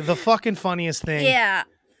like the fucking funniest thing. Yeah.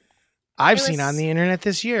 I've seen on the internet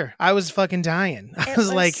this year. I was fucking dying. I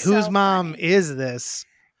was like, whose mom is this?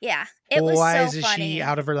 Yeah. It was Why so is funny. she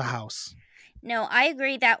out of the house? No, I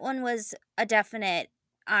agree. That one was a definite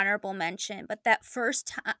honorable mention. But that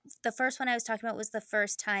the first one I was talking about was the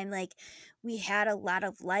first time like we had a lot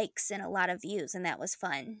of likes and a lot of views, and that was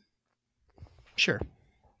fun. Sure.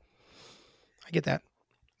 I get that.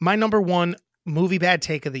 My number one movie bad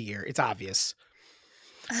take of the year. It's obvious.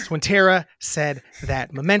 It's when Tara said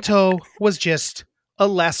that Memento was just a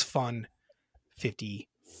less fun 50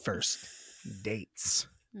 First Dates.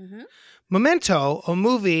 Mm-hmm. Memento, a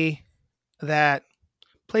movie that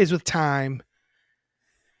plays with time,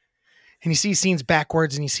 and you see scenes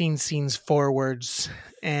backwards and you see scenes forwards,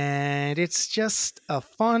 and it's just a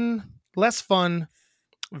fun, less fun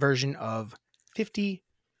version of 50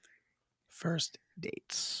 First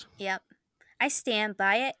Dates. Yep. I stand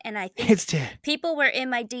by it, and I think people were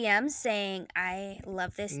in my DMs saying, I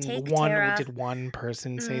love this take, Tara. Did one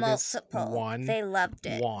person say Multiple. this? One. They loved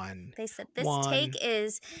it. One. They said, this take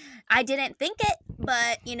is, I didn't think it,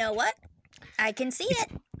 but you know what? I can see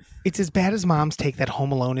it. It's as bad as Mom's take that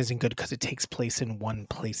Home Alone isn't good because it takes place in one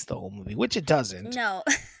place the whole movie, which it doesn't. No.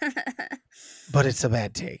 But it's a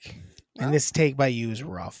bad take. Well, and this take by you is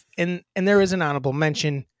rough. And there is an honorable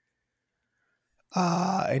mention.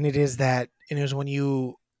 And it is when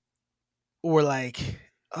you were like,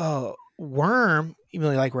 oh, Worm, even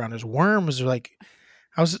though you like Rounders, Worm was like,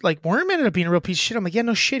 I was like, Worm ended up being a real piece of shit. I'm like, yeah,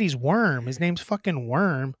 no shit, he's Worm. His name's fucking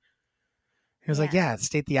Worm. He was like, yeah,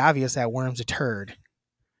 state the obvious that Worm's a turd.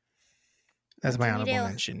 That's my honorable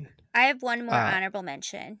mention. I have one more honorable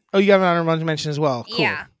mention. Oh, you have an honorable mention as well? Cool.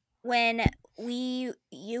 Yeah. When you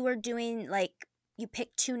were doing like, you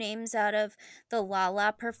picked two names out of the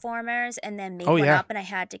Lala performers and then made one up, and I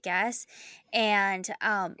had to guess. And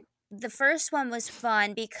the first one was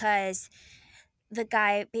fun because the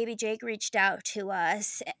guy, Baby Jake, reached out to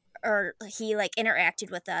us, or he like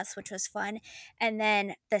interacted with us, which was fun. And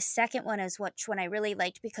then the second one is which one I really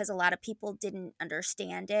liked because a lot of people didn't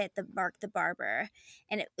understand it, the Mark the Barber,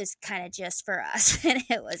 and it was kind of just for us. And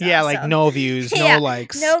it was awesome. Like no views, no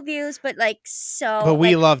likes. No views, but like so. But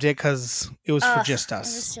we loved it because it was for just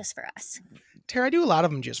us. It was just for us. Tara, I do a lot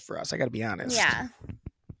of them just for us. I got to be honest. Yeah.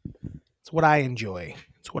 It's what I enjoy.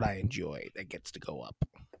 It's what I enjoy that gets to go up.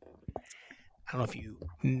 I don't know if you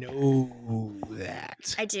know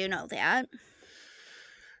that. I do know that.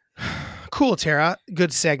 Cool, Tara.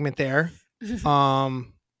 Good segment there. We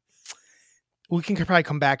can probably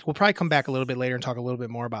come back. We'll probably come back a little bit later and talk a little bit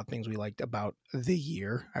more about things we liked about the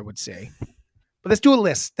year, I would say. But let's do a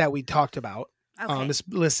list that we talked about. Okay. This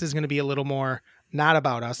list is going to be a little more not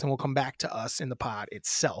about us, and we'll come back to us in the pod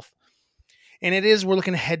itself. And it is, we're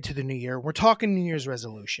looking ahead to the new year. We're talking New Year's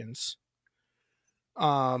resolutions.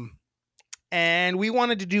 And we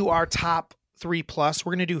wanted to do our top 3+.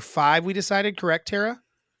 We're going to do 5, we decided, correct, Tara?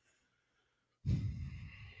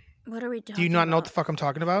 What are we talking about? Do you not know what the fuck I'm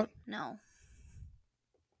talking about? No.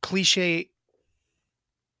 Cliche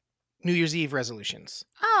New Year's Eve resolutions.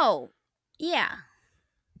 Oh, yeah.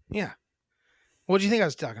 Yeah. What do you think I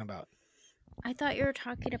was talking about? I thought you were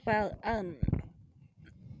talking about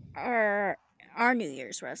our New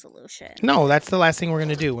Year's resolution. No, that's the last thing we're going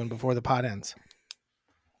to do before the pod ends.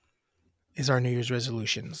 Is our New Year's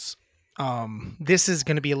resolutions. This is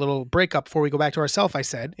going to be a little breakup before we go back to ourselves, I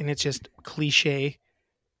said, and it's just cliche.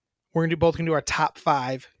 We're going to do our top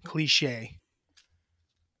 5 cliche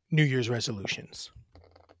New Year's resolutions.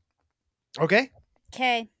 Okay?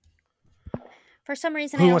 Okay. For some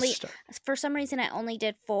reason, I only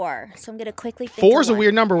did 4, so I'm going to quickly think 4 is a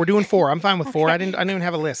weird number. We're doing 4. I'm fine with 4. I didn't even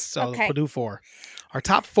have a list, so we'll do 4. Our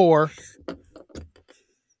top 4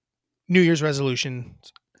 New Year's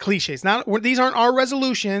resolutions. Cliches. These aren't our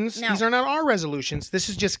resolutions. No. These are not our resolutions. This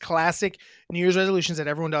is just classic New Year's resolutions that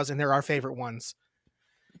everyone does, and they're our favorite ones.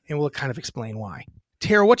 And we'll kind of explain why.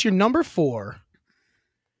 Tara, what's your number 4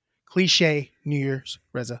 cliche New Year's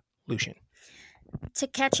resolution? To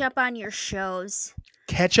catch up on your shows.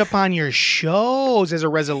 Catch up on your shows as a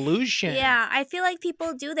resolution. Yeah, I feel like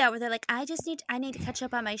people do that where they're like, I need to catch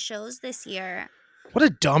up on my shows this year. What a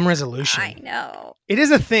dumb resolution. I know. It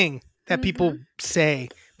is a thing that people say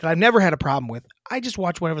that I've never had a problem with. I just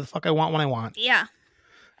watch whatever the fuck I want when I want. Yeah.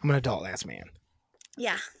 I'm an adult ass man.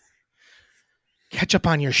 Yeah. Catch up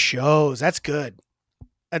on your shows. That's good.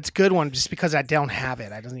 That's a good one just because I don't have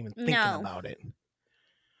it. I wasn't even thinking about it.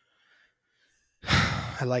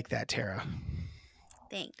 I like that, Tara.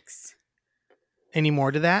 Thanks. Any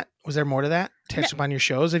more to that? Was there more to that? Catch up on your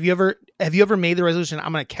shows? Have you ever made the resolution,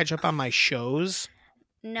 I'm going to catch up on my shows?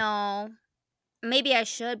 No. Maybe I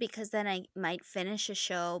should because then I might finish a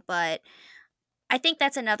show, but I think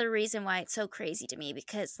that's another reason why it's so crazy to me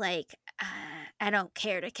because, like, I don't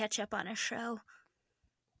care to catch up on a show.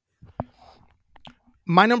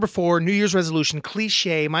 My number 4 New Year's resolution,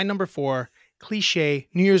 cliche. My number 4 cliche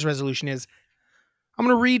New Year's resolution is I'm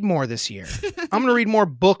going to read more this year. I'm going to read more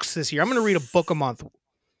books this year. I'm going to read a book a month.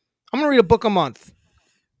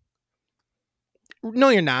 No,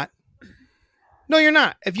 you're not.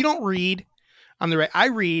 If you don't read, I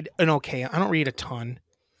read an okay. I don't read a ton.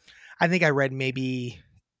 I think I read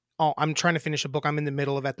I'm trying to finish a book I'm in the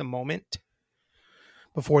middle of at the moment.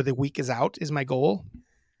 Before the week is out is my goal.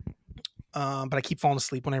 But I keep falling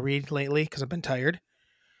asleep when I read lately because I've been tired.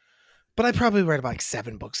 But I probably read about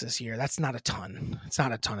 7 books this year. That's not a ton. It's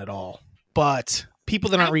not a ton at all. But people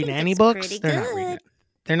that aren't reading any books, they're not reading it.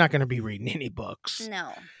 They're not going to be reading any books.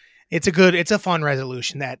 No. It's a fun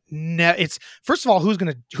resolution that it's first of all, who's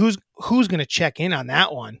gonna check in on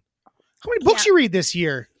that one? How many books you read this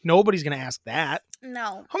year? Nobody's gonna ask that.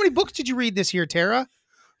 No. How many books did you read this year, Tara?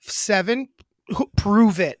 7?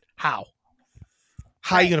 Prove it. How?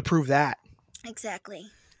 How are you gonna prove that? Exactly.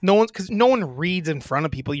 Because no one reads in front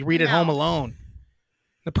of people. You read at home alone.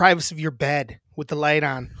 The privacy of your bed with the light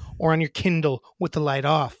on, or on your Kindle with the light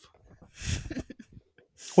off.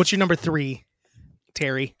 What's your number 3,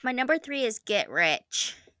 Terry? My number 3 is get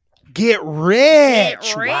rich. Get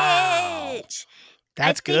rich. Wow.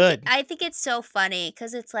 That's good. I think it's so funny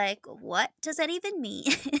because it's like, what does that even mean?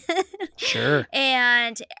 Sure.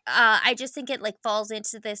 And I just think it like falls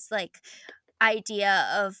into this like idea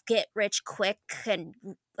of get rich quick and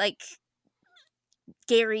like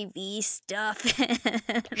Gary V stuff.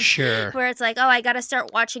 Sure. Where it's like, oh, I got to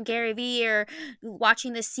start watching Gary V or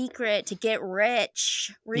watching The Secret to get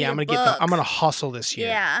rich. Read I'm gonna hustle this year.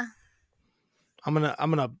 Yeah. I'm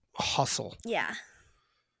gonna hustle. Yeah.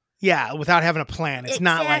 Yeah, without having a plan. It's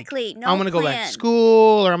not like I'm gonna go back to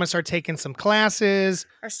school or I'm gonna start taking some classes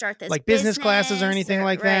or start this like business classes or anything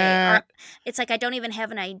like that. Or it's like I don't even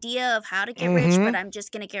have an idea of how to get rich, but I'm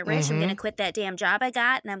just gonna get rich. I'm gonna quit that damn job I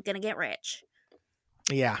got, and I'm gonna get rich.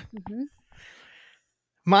 Yeah.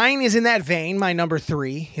 Mine is in that vein. My number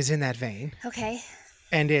 3 is in that vein. Okay.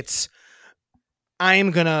 And it's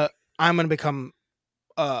I'm gonna become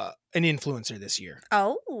an influencer this year.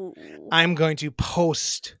 Oh. I'm going to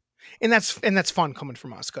post. And that's fun coming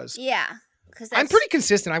from us because I'm pretty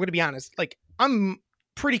consistent. I'm going to be honest. Like I'm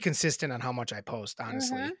pretty consistent on how much I post.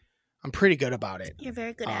 Honestly, I'm pretty good about it. You're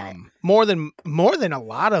very good at it. More than a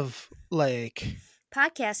lot of like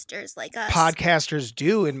podcasters like us. Podcasters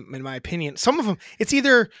do, in my opinion. Some of them, it's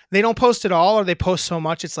either they don't post at all or they post so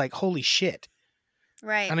much it's like holy shit.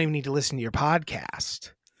 Right. I don't even need to listen to your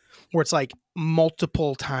podcast. Where it's like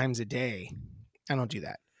multiple times a day. I don't do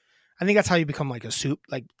that. I think that's how you become like a soup.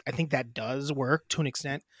 Like, I think that does work to an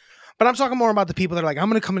extent. But I'm talking more about the people that are like, I'm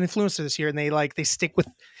going to become an influencer this year. And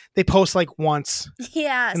they post like once.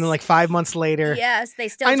 Yes. And then like 5 months later. Yes. They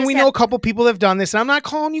still And we know a couple people that have done this. And I'm not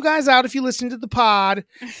calling you guys out if you listen to the pod.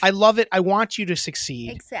 I love it. I want you to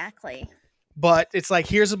succeed. Exactly. But it's like,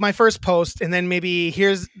 here's my first post. And then maybe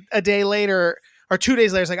here's a day later or 2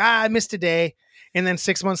 days later. It's like, I missed a day. And then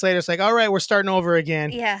 6 months later, it's like, all right, we're starting over again.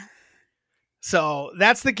 Yeah. So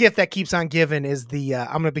that's the gift that keeps on giving is the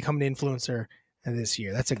I'm going to become an influencer this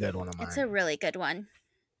year. That's a good one of mine. It's a really good one.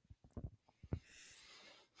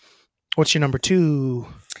 What's your number 2?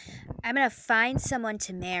 I'm going to find someone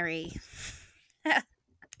to marry.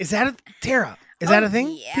 Is that Tara? Is that a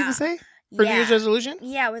thing people say? For New Year's resolution?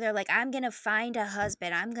 Yeah, where they're like, I'm going to find a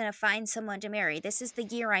husband. I'm going to find someone to marry. This is the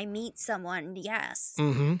year I meet someone. Yes.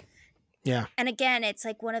 Mm-hmm. Yeah. And again, it's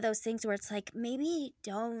like one of those things where it's like, maybe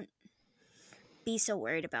don't be so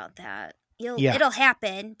worried about that. It'll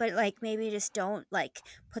happen, but like maybe just don't like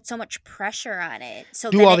put so much pressure on it. So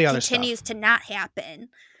that it continues to not happen.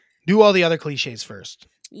 Do all the other cliches first.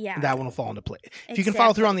 Yeah. That one will fall into place. If you can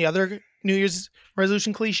follow through on the other New Year's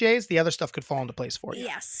resolution cliches, the other stuff could fall into place for you.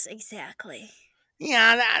 Yes, exactly.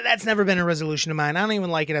 Yeah, that's never been a resolution of mine. I don't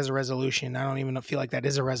even like it as a resolution. I don't even feel like that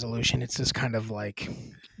is a resolution. It's just kind of like,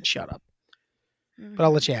 shut up. But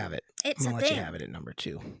I'll let you have it. It's I'm going to let you have it at number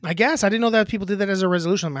 2. I guess. I didn't know that people did that as a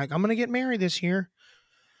resolution. I'm like, I'm going to get married this year.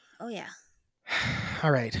 Oh, yeah.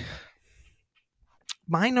 All right.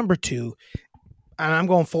 My number 2, and I'm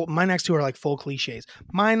going full, my next 2 are like full cliches.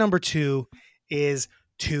 My number 2 is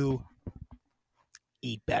to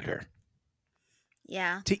eat better.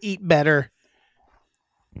 Yeah. To eat better.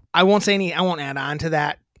 I won't add on to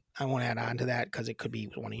that. I won't add on to that because it could be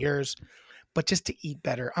one of yours. But just to eat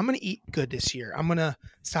better. I'm going to eat good this year. I'm going to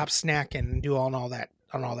stop snacking and do all that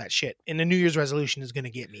shit. And the New Year's resolution is going to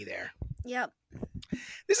get me there. Yep.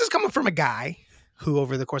 This is coming from a guy who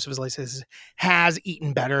over the course of his life has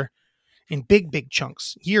eaten better in big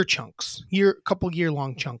chunks, couple year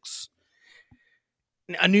long chunks.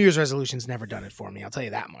 A New Year's resolution's never done it for me. I'll tell you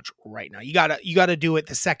that much right now. You gotta do it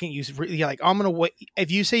the second you're like, I'm gonna wait.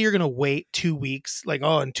 If you say you're gonna wait 2 weeks, like,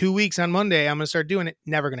 oh, in 2 weeks on Monday, I'm gonna start doing it.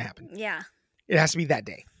 Never gonna happen. Yeah. It has to be that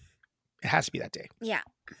day. Yeah. Has to be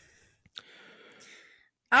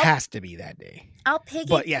that day.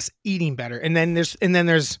 But yes, eating better. And then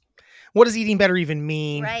there's what does eating better even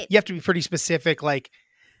mean? Right. You have to be pretty specific. Like,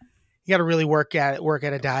 you got to really work at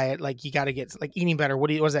a diet. Like, you got to get like eating better. What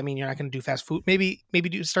does that mean? You're not going to do fast food. Maybe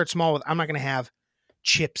start small with, I'm not going to have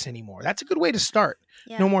chips anymore. That's a good way to start.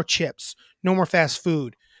 Yeah. No more chips, no more fast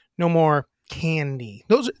food, no more candy.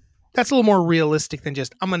 That's a little more realistic than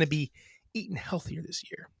just, I'm going to be eating healthier this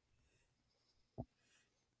year.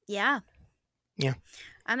 Yeah. Yeah.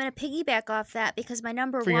 I'm going to piggyback off that because my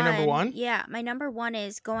number your number one? Yeah. My number 1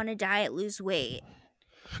 is go on a diet, lose weight.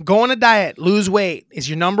 Go on a diet, lose weight is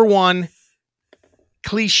your number 1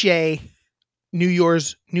 cliche New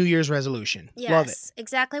Year's resolution. Yes, love it.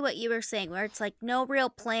 Exactly what you were saying, where it's like no real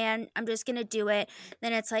plan. I'm just going to do it.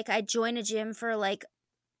 Then it's like I join a gym for like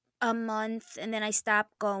a month and then I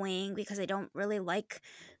stop going because I don't really like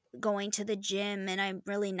going to the gym and I'm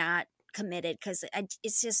really not committed because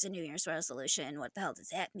it's just a New Year's resolution. What the hell does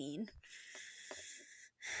that mean?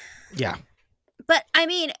 Yeah. But, I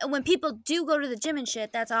mean, when people do go to the gym and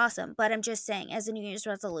shit, that's awesome. But I'm just saying, as a New Year's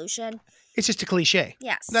resolution. It's just a cliche.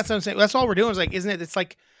 Yes. That's what I'm saying. That's all we're doing is like, isn't it? It's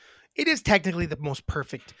like, it is technically the most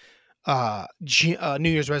perfect New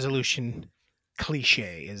Year's resolution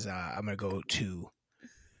cliche is I'm going to go to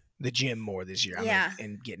the gym more this year.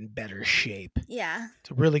 And get in better shape. Yeah.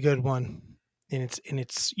 It's a really good one. And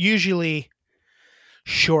it's usually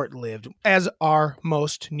short-lived, as are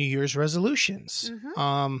most New Year's resolutions.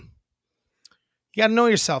 Mm-hmm. You got to know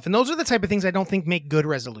yourself. And those are the type of things I don't think make good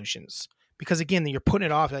resolutions. Because, again, you're putting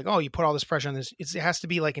it off. Like, oh, you put all this pressure on this. It has to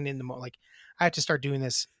be like an in the moment. Like, I have to start doing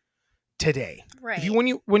this today. Right.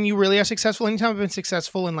 When you really are successful, anytime I've been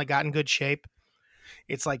successful and, like, got in good shape,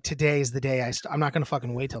 it's like today is the day I'm not going to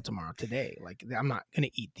fucking wait till tomorrow. Today. Like, I'm not going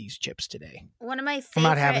to eat these chips today. One of my favorite. I'm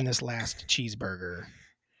not having this last cheeseburger.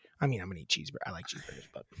 I mean, I'm going to eat cheeseburger. I like cheeseburgers,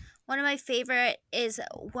 but. One of my favorite is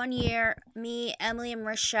one year, me, Emily, and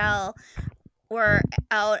Rochelle were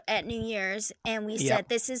out at New Year's and we said,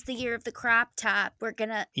 this is the year of the crop top. We're going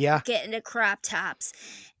to get into crop tops.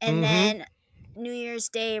 And then New Year's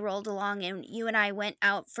Day rolled along and you and I went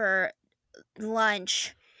out for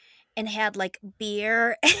lunch and had like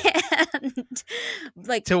beer and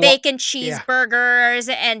like bacon cheeseburgers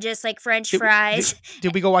and just like French fries.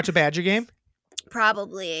 Did we go watch a Badger game?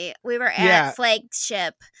 Probably. We were at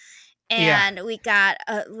Flagship and we got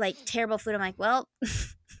like terrible food. I'm like, well...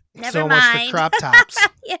 Never mind. So much for crop tops.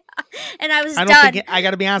 Yeah. And I was done. I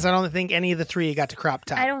got to be honest, I don't think any of the 3 got to crop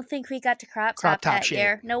top. I don't think we got to crop top that shape.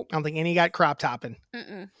 Year. Nope. I don't think any got crop topping.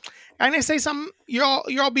 I'm going to say something. You're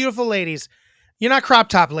all beautiful ladies. You're not crop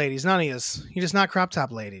top ladies. None of you. You're just not crop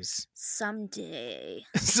top ladies. Someday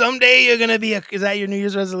you're going to be is that your New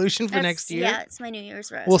Year's resolution for next year? Yeah, it's my New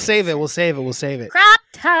Year's resolution. We'll save it. Crop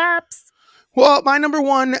tops. Well, my number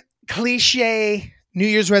 1 cliche New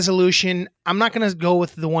Year's resolution, I'm not going to go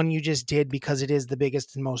with the one you just did because it is the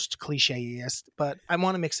biggest and most cliche-est, but I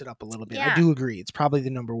want to mix it up a little bit. Yeah. I do agree. It's probably the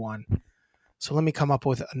number 1. So let me come up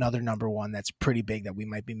with another number 1 that's pretty big that we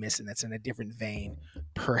might be missing that's in a different vein,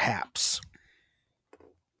 perhaps.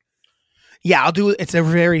 Yeah, I'll do it. It's a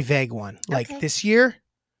very vague one. Like this year,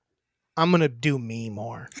 I'm going to do me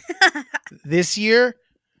more. This year,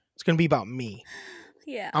 it's going to be about me.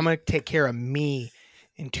 Yeah. I'm going to take care of me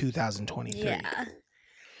in 2023. Yeah.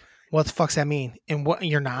 What the fuck's that mean? And what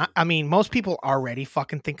you're not? I mean, most people already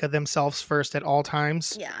fucking think of themselves first at all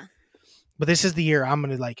times. Yeah. But this is the year I'm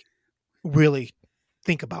going to like really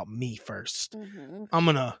think about me first. Mm-hmm. I'm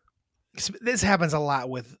going to this happens a lot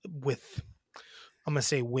with I'm gonna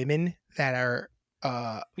say women that are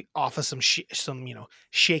off of some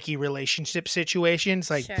shaky relationship situations.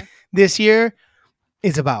 Like this year,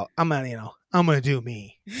 it's about I'm gonna do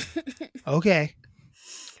me. Okay.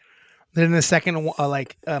 Then the second,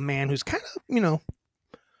 like a man who's kind of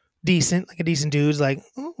decent, like a decent dude's like,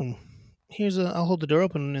 oh, I'll hold the door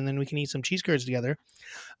open and then we can eat some cheese curds together.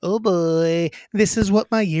 Oh boy, this is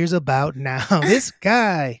what my year's about now. This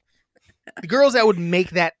guy. The girls that would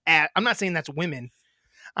make that I'm not saying that's women.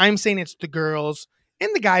 I'm saying it's the girls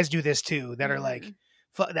and the guys do this too that are like,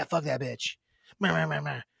 fuck that bitch.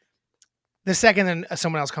 The second then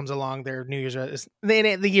someone else comes along, their New Year's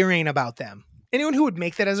the year ain't about them. Anyone who would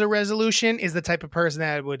make that as a resolution is the type of person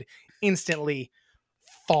that would instantly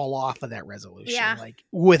fall off of that resolution. Yeah. Like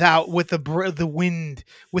with the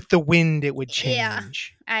wind it would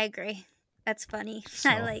change. Yeah, I agree. That's funny. So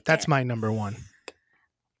I like that's it. my number one.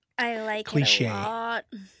 I like cliche. It a lot.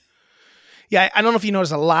 Yeah, I don't know if you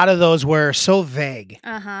noticed, a lot of those were so vague.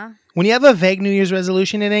 When you have a vague New Year's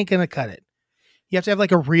resolution, it ain't gonna cut it. You have to have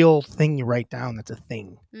like a real thing you write down that's a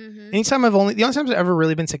thing. The only times I've ever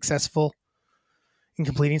really been successful in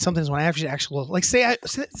completing something is when I have actual, like say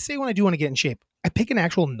when I do want to get in shape, I pick an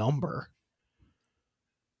actual number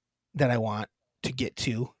that I want to get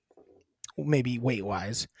to, maybe weight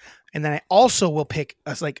wise, and then I also will pick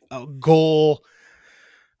a goal.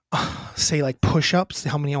 Say like push-ups,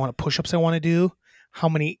 how many push-ups I want to do, how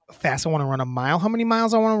many fast I want to run a mile, how many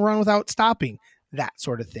miles I want to run without stopping, that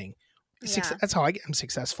sort of thing. Yeah. That's how I'm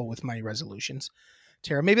successful with my resolutions.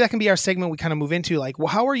 Tara, maybe that can be our segment we kind of move into, like, well,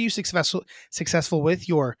 how are you successful with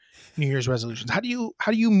your New Year's resolutions? How do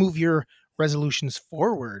you move your resolutions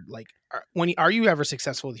forward? Like, are you ever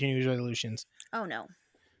successful with your New Year's resolutions? Oh, no.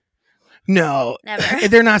 No, never.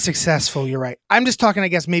 They're not successful. You're right. I'm just talking, I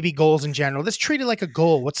guess, maybe goals in general. Let's treat it like a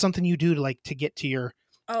goal. What's something you do to get to your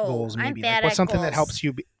goals? Maybe I'm bad what's at something goals. that helps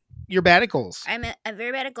you. You're bad at goals. I'm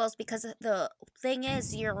very bad at goals because the thing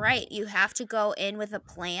is, you're right. You have to go in with a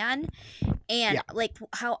plan, and like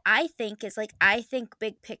how I think is like I think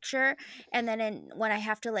big picture, and then when I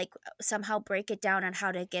have to like somehow break it down on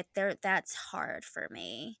how to get there, that's hard for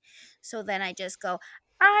me. So then I just go,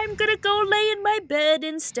 I'm gonna go lay in my bed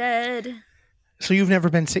instead. So you've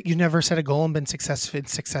never set a goal and been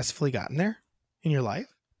successfully gotten there in your life?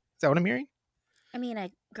 Is that what I'm hearing? I mean,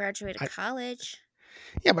 I graduated college.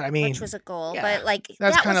 Yeah, but I mean, which was a goal, but like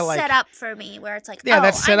that's that was set up for me, where it's like,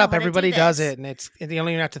 that's set up. Everybody does it, and you don't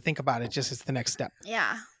even have to think about it. Just it's the next step.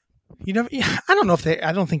 Yeah. I don't know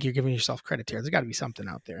I don't think you're giving yourself credit here. There's got to be something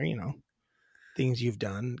out there, things you've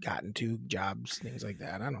done, gotten to, jobs, things like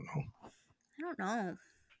that. I don't know.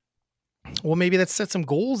 Well, maybe let's set some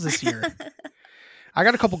goals this year. I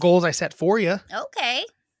got a couple goals I set for you. Okay.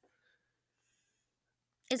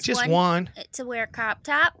 Is just one to wear a crop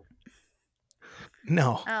top?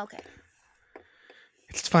 No. Oh, okay.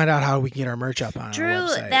 Let's find out how we can get our merch up on our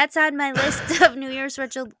website. That's on my list of New Year's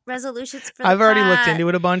resolutions for the I've already looked into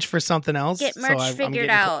it a bunch for something else. Get merch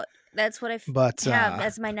figured out. That's what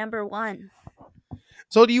that's my number one.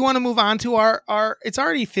 So do you want to move on to our it's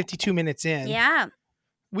already 52 minutes in. Yeah.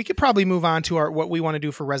 We could probably move on to what we want to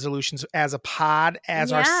do for resolutions as a pod,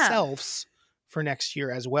 as ourselves for next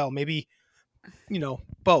year as well. Maybe,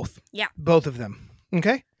 both. Yeah. Both of them.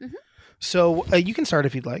 Okay. Mm-hmm. So you can start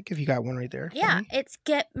if you'd like, if you got one right there. Yeah, it's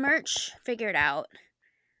get merch figured out.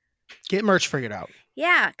 Get merch figured out.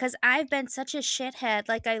 Yeah, because I've been such a shithead.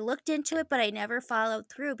 Like, I looked into it, but I never followed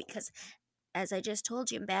through because, as I just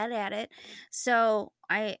told you, I'm bad at it. So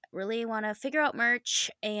I really want to figure out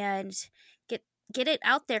merch and get it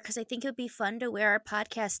out there because I think it would be fun to wear our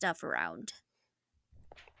podcast stuff around.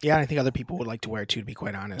 Yeah, I think other people would like to wear it too, to be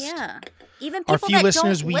quite honest. Yeah. Even people our few that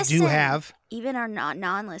listeners don't we listen, do have. Even our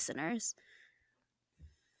non-listeners.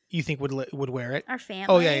 You think would wear it? Our family.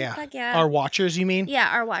 Oh, yeah. Our watchers, you mean? Yeah,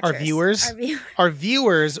 our watchers. Our viewers. Our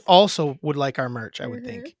viewers also would like our merch, I would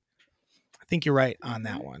think. I think you're right on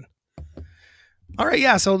that one. All right,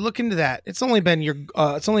 yeah, so look into that. It's only been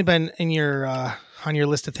in your on your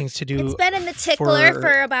list of things to do. It's been in the tickler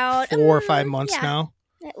for about 4 or 5 months now.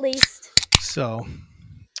 At least. So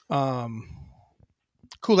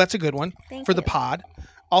cool, that's a good one for the pod.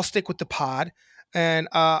 I'll stick with the pod. And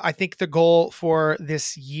I think the goal for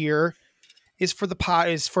this year is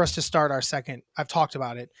for us to start our second. I've talked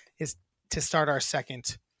about it. Is to start our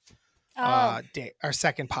second day, our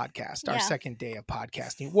second podcast, our second day of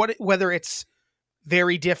podcasting. Whether it's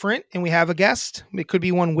very different and we have a guest, it could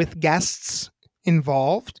be one with guests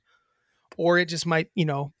involved, or it just might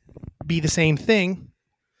be the same thing,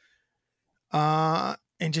 and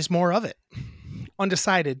just more of it.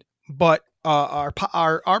 Undecided, but our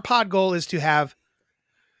pod goal is to have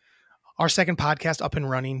our second podcast up and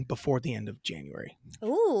running before the end of January.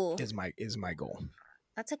 Ooh, is my goal.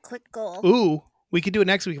 That's a quick goal. Ooh, we could do it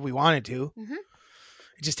next week if we wanted to. Mm-hmm.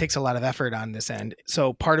 It just takes a lot of effort on this end.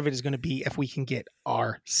 So part of it is going to be if we can get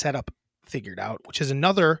our setup figured out, which is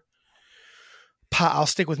another. I'll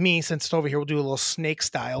stick with me since it's over here. We'll do a little snake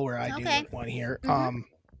style where I do one here. Mm-hmm.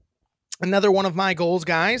 Another one of my goals,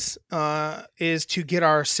 guys, is to get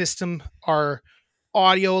our system, our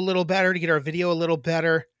audio a little better, to get our video a little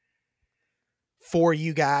better for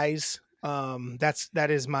you guys. That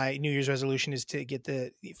is my New Year's resolution, is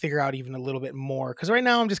to figure out even a little bit more. Cause right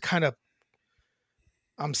now I'm just kind of,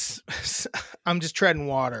 I'm just treading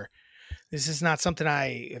water. This is not something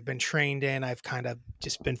I have been trained in. I've kind of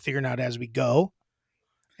just been figuring out as we go.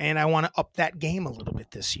 And I want to up that game a little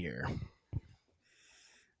bit this year.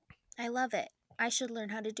 I love it. I should learn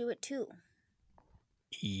how to do it too.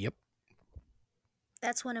 Yep.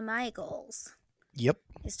 That's one of my goals. Yep.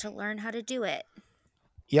 Is to learn how to do it.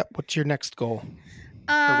 Yep. What's your next goal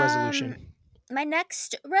or resolution? My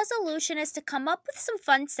next resolution is to come up with some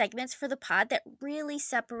fun segments for the pod that really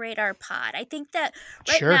separate our pod. I think that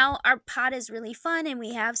right now our pod is really fun and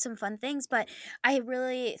we have some fun things, but I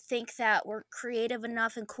really think that we're creative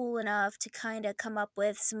enough and cool enough to kind of come up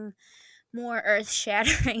with some more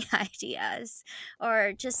earth-shattering ideas,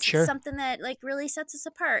 or just something that like really sets us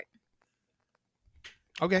apart.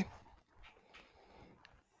 Okay.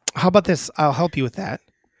 How about this? I'll help you with that.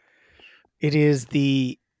 It is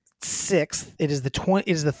the 6th. It is the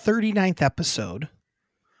 39th episode.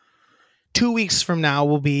 2 weeks from now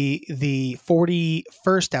will be the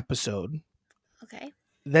 41st episode. Okay.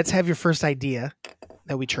 Let's have your first idea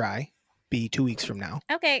that we try be 2 weeks from now.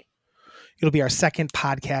 Okay. It'll be our second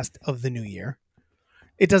podcast of the new year.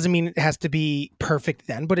 It doesn't mean it has to be perfect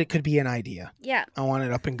then, but it could be an idea. Yeah. I want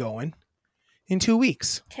it up and going in 2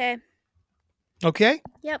 weeks. Okay. Okay?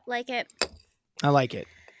 Yep, like it. I like it.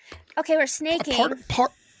 Okay, we're snaking.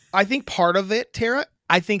 I think part of it, Tara,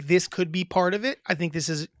 I think this could be part of it. I think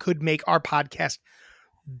could make our podcast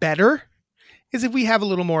better, is if we have a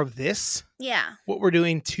little more of this. Yeah. What we're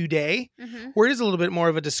doing today, where it is a little bit more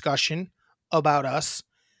of a discussion about us.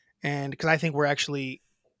 And because I think we're actually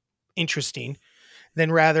interesting,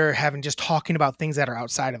 than rather having just talking about things that are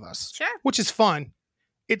outside of us. Sure. Which is fun.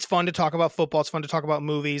 It's fun to talk about football. It's fun to talk about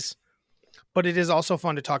movies. But it is also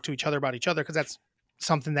fun to talk to each other about each other, because that's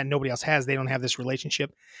something that nobody else has. They don't have this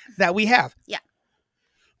relationship that we have. Yeah.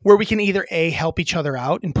 Where we can either A, help each other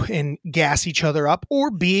out and gas each other up, or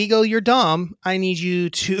B, go, you're dumb. I need you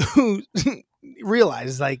to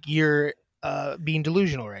realize like you're being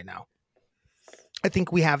delusional right now. I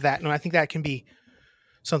think we have that. And I think that can be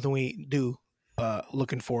something we do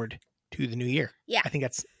looking forward to the new year. Yeah. I think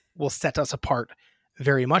will set us apart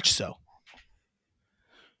very much so.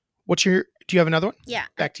 Do you have another one? Yeah.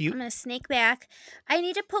 Back to you. I'm going to snake back. I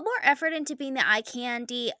need to put more effort into being the eye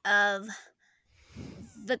candy of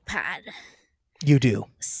the pod. You do.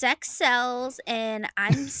 Sex sells and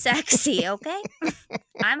I'm sexy, okay?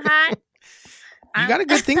 I'm hot. You got a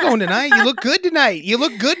good thing going tonight. You look good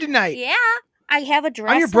tonight. Yeah. I have a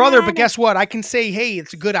dress I'm your brother, but guess what? I can say, hey,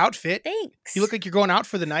 it's a good outfit. Thanks. You look like you're going out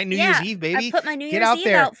for the night. New Year's Eve, baby. I put my New Year's Eve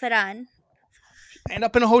outfit on. End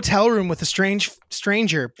up in a hotel room with a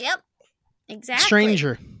stranger. Yep. Exactly.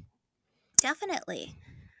 Stranger. Definitely.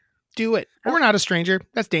 Do it. Or not a stranger.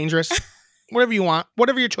 That's dangerous. Whatever you want.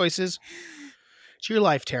 Whatever your choice is. It's your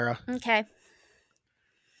life, Tara. Okay.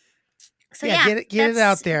 So get it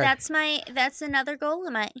out there. That's another goal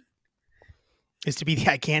of mine. Is to be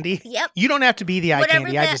the eye candy? Yep. You don't have to be the eye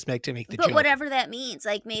candy. I just make the joke. But whatever that means.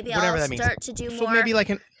 Like maybe I'll start to do more. So maybe like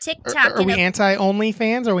an TikTok. Are we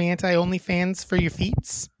anti-OnlyFans? Are we anti-OnlyFans for your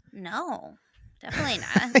feets? No. Definitely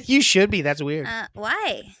not. You should be. That's weird.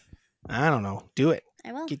 Why? I don't know. Do it.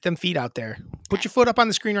 I will. Get them feet out there. Put your foot up on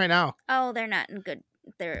the screen right now. Oh, they're not in good.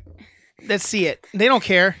 Let's see it. They don't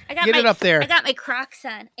care. Get it up there. I got my Crocs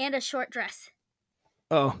on and a short dress.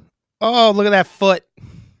 Oh, look at that foot.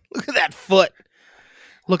 Look at that foot.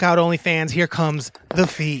 Look out, OnlyFans. Here comes the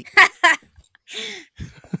feet.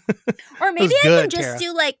 Or maybe I can just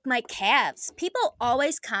do like my calves. People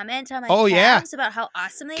always comment on my calves about how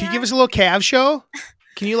awesome they are. Can you give us a little calf show?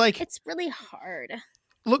 Can you like? It's really hard.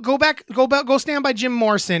 Look, go stand by Jim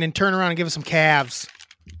Morrison and turn around and give us some calves.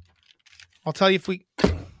 I'll tell you if we.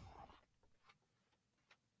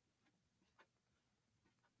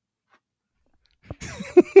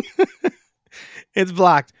 It's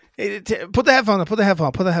blocked. Put the headphone on. Put the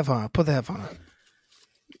headphone on.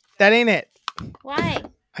 That ain't it. Why?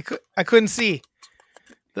 I couldn't see.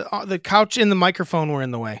 The couch and the microphone were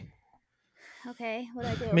in the way. Okay, what do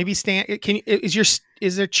I do? Maybe stand.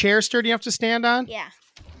 Is there chair sturdy enough to stand on? Yeah.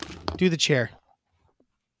 Do the chair.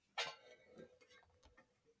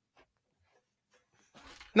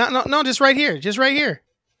 No, just right here. Just right here.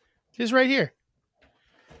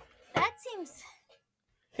 That seems...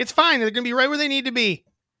 It's fine. They're going to be right where they need to be.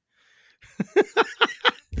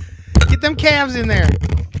 Get them calves in there.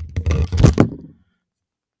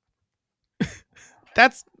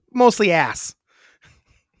 That's mostly ass.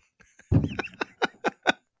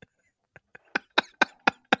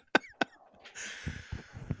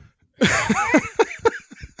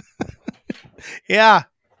 Yeah.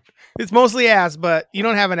 It's mostly ass, but you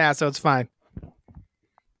don't have an ass, so it's fine.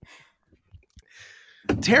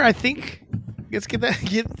 Tara, I think let's get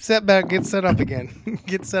set up again.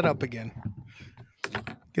 Get set up again.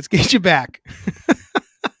 Let's get you back.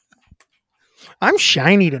 I'm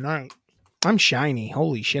shiny tonight. I'm shiny.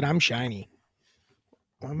 Holy shit, I'm shiny.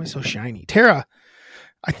 Why am I so shiny? Tara,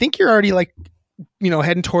 I think you're already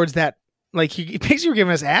heading towards that. Like, it makes you were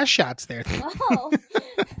giving us ass shots there. Oh.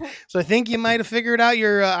 So I think you might have figured out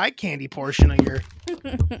your eye candy portion of your...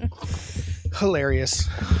 Hilarious.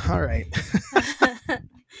 All right.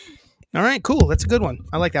 All right, cool. That's a good one.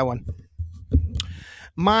 I like that one.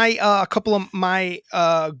 A couple of my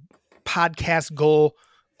podcast goal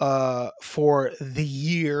for the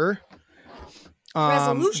year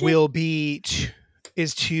will be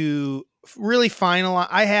is to really finalize.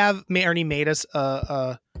 I have already made us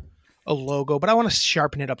a logo, but I want to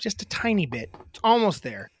sharpen it up just a tiny bit. It's almost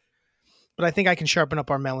there, but I think I can sharpen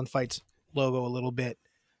up our MELLONfights logo a little bit.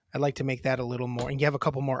 I'd like to make that a little more, and you have a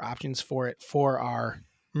couple more options for it for our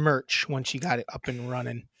merch once you got it up and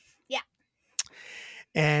running. Yeah.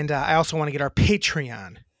 And I also want to get our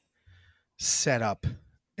Patreon set up,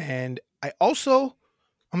 and I'm just going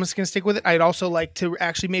to stick with it. I'd also like to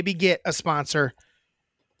actually maybe get a sponsor,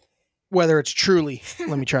 whether it's Truly.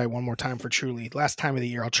 Let me try one more time for Truly. Last time of the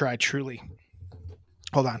year, I'll try Truly.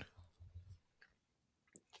 Hold on.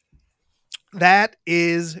 That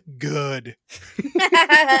is good.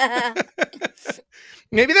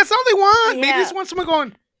 Maybe that's all they want. Yeah. Maybe they just want someone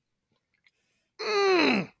going,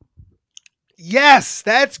 yes,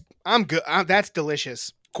 I'm good. That's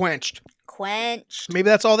delicious. Quenched. Maybe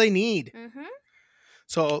that's all they need. Mm-hmm.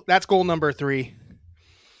 So that's goal number 3.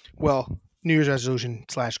 Well, New Year's resolution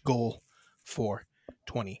 / goal for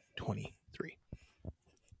 2023.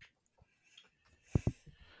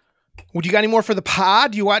 Would you got any more for the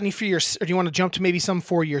pod? Do you want any for or do you want to jump to maybe some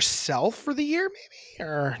for yourself for the year, maybe?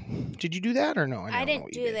 Or did you do that or no? I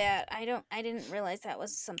didn't do that. I didn't realize that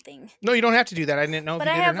was something. No, you don't have to do that. I didn't know if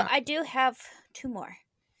you did or not. I do have 2 more.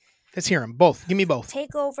 Let's hear them. Both. Give me both.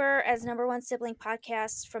 Take over as #1 sibling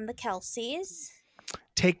podcast from the Calves.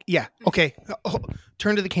 Yeah. Okay.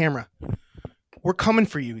 Turn to the camera. We're coming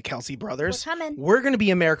for you, Kelsey brothers. We're coming. We're going to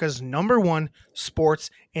be America's #1 sports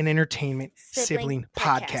and entertainment sibling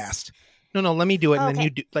podcast. No, let me do it, and then you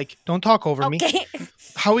do. Don't talk over me.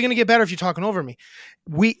 How are we going to get better if you're talking over me?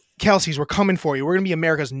 Kelsey's, we're coming for you. We're going to be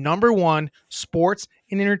America's #1 sports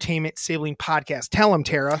and entertainment sibling podcast. Tell them,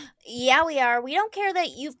 Tara. Yeah, we are. We don't care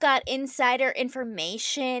that you've got insider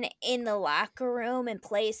information in the locker room and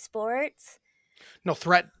play sports. No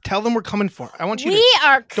threat. Tell them we're coming for them. I want you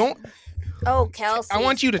don't. Oh, Kelsey. I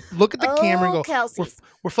want you to look at the camera and go, Kelsey's.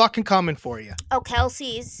 We're fucking coming for you. Oh,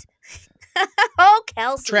 Kelsey's. Oh,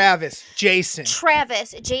 Kelsey. Travis,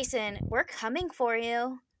 Jason, we're coming for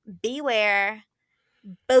you. Beware.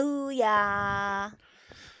 Booyah.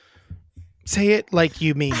 Say it like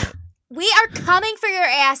you mean it. We are coming for your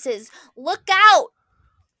asses. Look out.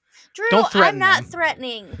 Drew, I'm not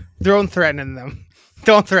threatening. Don't threaten them.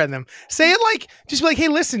 Don't threaten them. Say it just be like, hey,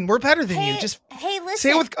 listen, we're better than you. Just listen.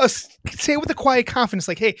 Say it with a quiet confidence,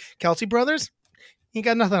 like, hey, Kelsey brothers, you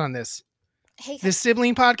got nothing on this. Hey, this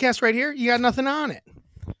sibling podcast right here, you got nothing on it.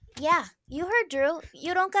 Yeah, you heard Drew.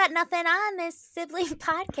 You don't got nothing on this sibling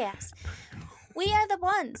podcast. We are the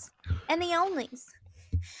ones and the onlys.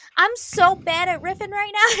 I'm so bad at riffing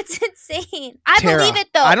right now. It's insane. Tara, believe it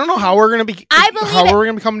though. I don't know how we're gonna be. We're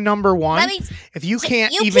gonna become #1 if you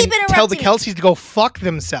can't even tell the Kelseys to go fuck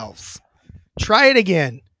themselves. Try it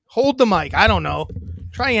again. Hold the mic. I don't know.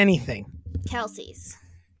 Try anything. Kelseys,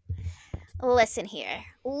 listen here.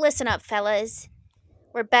 Listen up, fellas.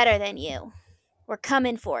 We're better than you. We're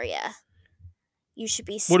coming for you. You should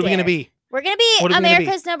be scared. What are we gonna be? We're gonna be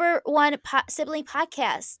America's #1 sibling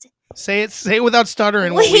podcast. Say it without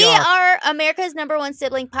stuttering. We are America's #1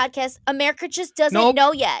 sibling podcast. America just doesn't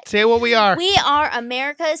know yet. Say what we are. We are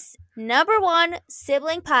America's #1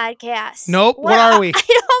 sibling podcast. Nope. What are we?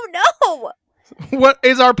 I don't know. What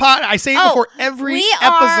is our pod? I say it before every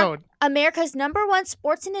episode. America's #1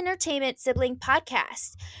 sports and entertainment sibling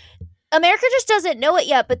podcast. America just doesn't know it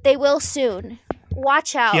yet, but they will soon.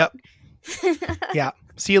 Watch out. Yep. Yeah.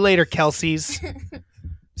 See you later, Kelsey's.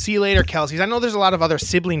 See you later, Kelsey's. I know there's a lot of other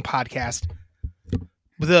sibling podcasts.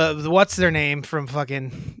 The what's their name from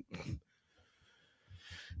fucking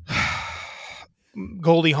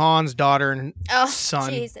Goldie Hawn's daughter and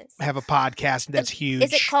son have a podcast that's huge.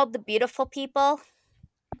 Is it called The Beautiful People?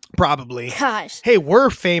 Probably. Gosh. Hey, we're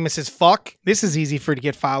famous as fuck. This is easy for to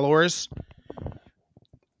get followers.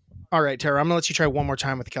 All right, Tara, I'm gonna let you try one more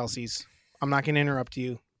time with Kelsey's. I'm not gonna interrupt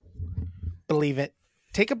you. Believe it.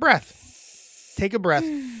 Take a breath. Take a breath.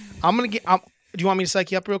 I'm gonna get. Do you want me to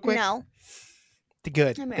psych you up real quick? No.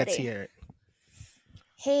 Good. I'm ready. Let's hear it.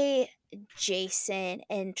 Hey, Jason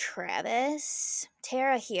and Travis.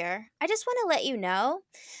 Tara here. I just want to let you know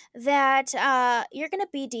that you're gonna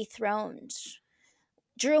be dethroned.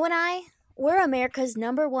 Drew and I, we're America's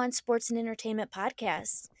 #1 sports and entertainment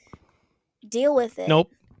podcast. Deal with it.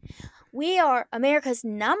 Nope. We are America's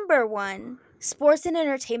 #1 sports and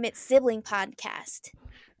entertainment sibling podcast.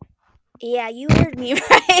 Yeah, you heard me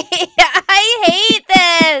right. I hate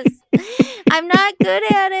this. I'm not good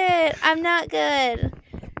at it. I'm not good.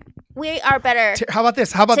 We are better. How about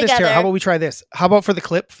this? How about this, Tara? How about we try this? How about for the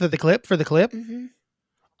clip? Mm-hmm.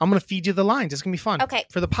 I'm going to feed you the lines. It's going to be fun. Okay.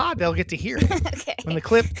 For the pod, they'll get to hear it. Okay. When the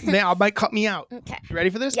clip, they might cut me out. Okay. You ready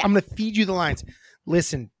for this? Yeah. I'm going to feed you the lines.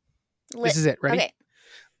 Listen. This is it. Ready? Okay.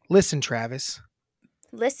 Listen, Travis.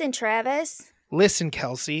 Listen, Travis. Listen,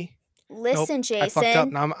 Kelsey. Listen, nope, Jason. I fucked up.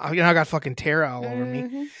 Now I got fucking Tara all over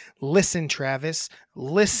me. Listen, Travis.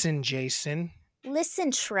 Listen, Jason.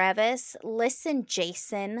 Listen, Travis. Listen,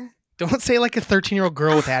 Jason. Don't say it like a 13-year-old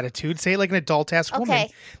girl with attitude. Say it like an adult-ass woman.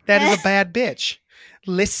 Okay. That is a bad bitch.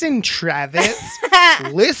 Listen, Travis.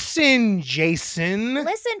 Listen, Jason.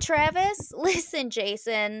 Listen, Travis. Listen,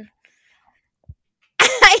 Jason.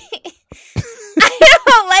 I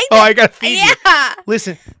don't like that. Oh, I gotta feed you. Yeah.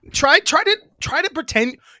 Listen, try to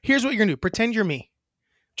pretend. Here's what you're gonna do. Pretend you're me.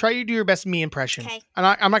 Try to do your best me impression. Okay.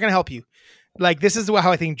 I'm not gonna help you. Like, this is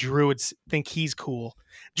how I think Drew would think he's cool.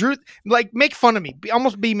 Drew, like, make fun of me.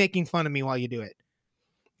 Almost be making fun of me while you do it.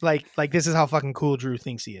 Like this is how fucking cool Drew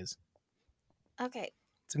thinks he is. Okay.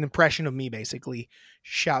 It's an impression of me, basically,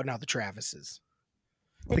 shouting out the Travises.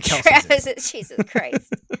 The Travises. Jesus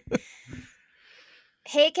Christ.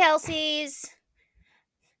 Hey, Kelsey's.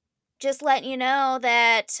 Just letting you know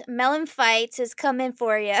that MELLONfights is coming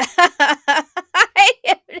for you. I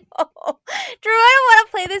know. Drew, I don't want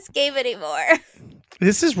to play this game anymore.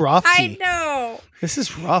 This is rough. I know. This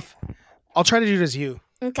is rough. I'll try to do it as you.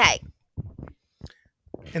 Okay.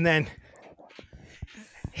 And then,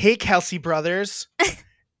 hey, Kelsey brothers,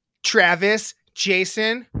 Travis,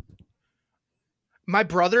 Jason, my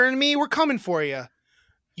brother and me, we're coming for you.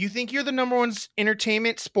 You think you're the #1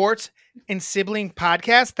 entertainment, sports, and sibling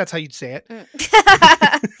podcast? That's how you'd say it.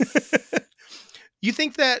 You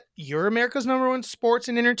think that you're America's #1 sports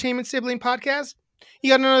and entertainment sibling podcast?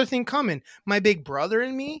 You got another thing coming. My big brother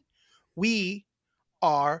and me, we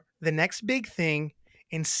are the next big thing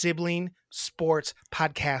in sibling sports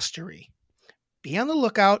podcastery. Be on the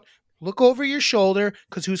lookout. Look over your shoulder,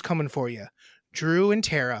 because who's coming for you? Drew and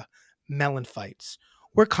Tara, MELLONfights.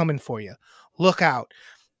 We're coming for you. Look out.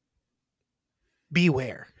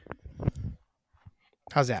 Beware.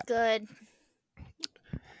 How's that? Good.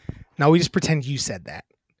 Now we just pretend you said that.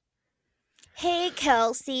 Hey,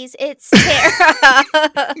 Kelsey's, it's Tara.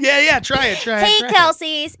 Yeah, try it. Hey,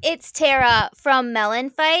 Kelsey's, it's Tara from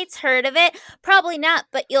MELLONfights. Heard of it? Probably not,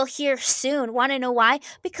 but you'll hear soon. Want to know why?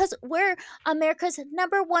 Because we're America's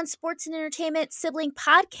 #1 sports and entertainment sibling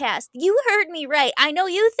podcast. You heard me right. I know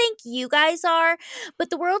you think you guys are,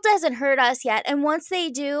 but the world hasn't heard us yet. And once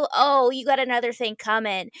they do, oh, you got another thing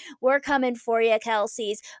coming. We're coming for you,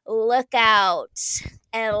 Kelsey's. Look out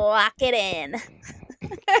and lock it in.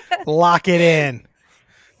 Lock it in.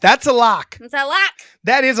 That's a lock. It's a lock.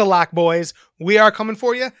 That is a lock, boys. We are coming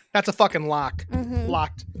for you. That's a fucking lock. Mm-hmm.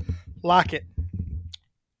 Locked. Lock it.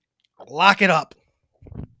 Lock it up.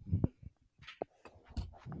 All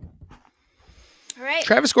right.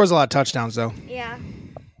 Travis scores a lot of touchdowns, though. Yeah.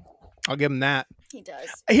 I'll give him that. He does.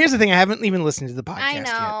 Here's the thing. I haven't even listened to the podcast I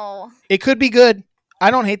know. yet. It could be good.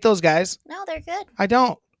 I don't hate those guys. No, they're good. I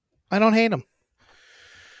don't hate them.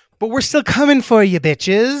 But we're still coming for you,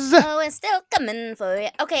 bitches. Oh, it's still coming for you.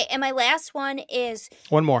 Okay, and my last one is...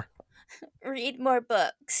 One more. Read more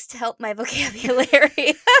books to help my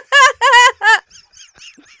vocabulary.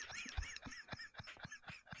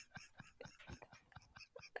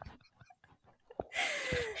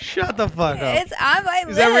 Shut the fuck up. It's on my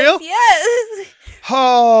list. Is that real? Yes.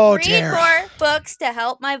 Oh, read Tara. more books to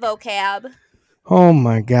help my vocab. Oh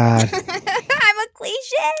my God. I'm a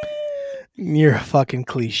cliche. You're a fucking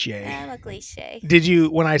cliche. I'm a cliche. Did you,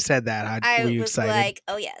 when I said that, were you was excited? like,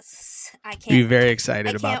 oh yes, I can't. Were you very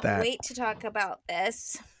excited about that? I can't wait to talk about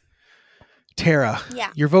this. Tara,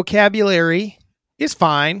 yeah, your vocabulary is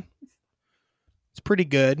fine. It's pretty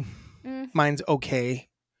good. Mine's okay.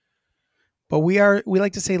 But we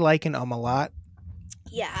like to say like and a lot.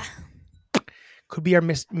 Yeah. Could be our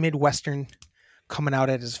Midwestern coming out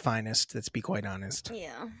at its finest, let's be quite honest.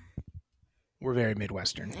 Yeah. We're very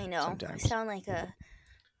Midwestern. I know. Sometimes. I sound like a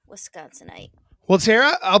Wisconsinite. Well,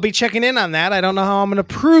 Tara, I'll be checking in on that. I don't know how I'm going to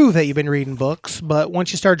prove that you've been reading books, but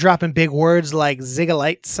once you start dropping big words like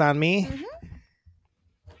zigalites on me,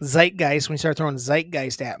 zeitgeist, when you start throwing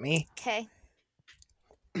zeitgeist at me. Okay.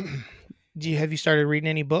 Have you started reading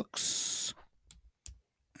any books?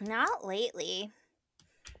 Not lately.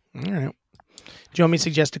 All right. Do you want me to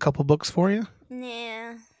suggest a couple books for you?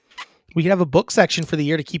 Nah. We could have a book section for the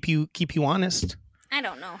year to keep you honest. I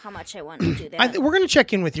don't know how much I want to do that. We're going to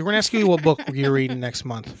check in with you. We're going to ask you what book you're reading next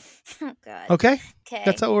month. Oh, God. Okay? Okay.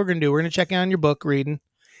 That's what we're going to do. We're going to check in on your book reading.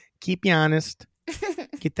 Keep you honest.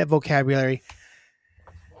 Get that vocabulary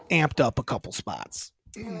amped up a couple spots.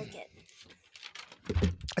 I like it.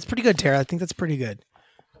 That's pretty good, Tara. I think that's pretty good.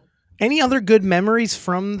 Any other good memories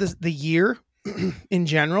from the year in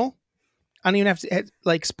general? I don't even have to,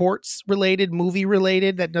 like, sports related, movie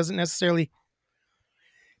related, that doesn't necessarily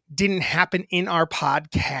didn't happen in our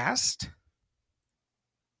podcast.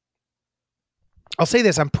 I'll say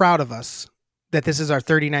this. I'm proud of us that this is our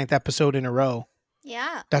 39th episode in a row.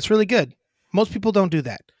 Yeah. That's really good. Most people don't do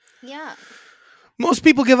that. Yeah. Most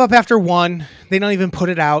people give up after one. They don't even put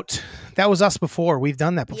it out. That was us before. We've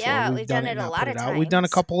done that before. Yeah, we've done it a lot of times. We've done a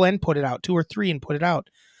couple and put it out, 2 or 3 and put it out.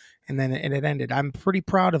 And then it ended. I'm pretty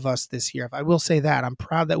proud of us this year. I will say that. I'm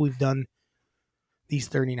proud that we've done these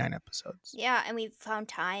 39 episodes. Yeah, and we've found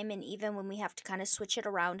time, and even when we have to kind of switch it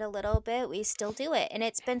around a little bit, we still do it. And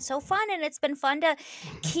it's been so fun, and it's been fun to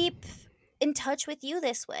keep in touch with you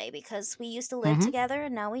this way, because we used to live together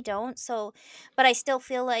and now we don't. So, but I still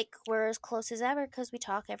feel like we're as close as ever because we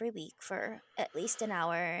talk every week for at least an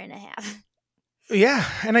hour and a half. Yeah.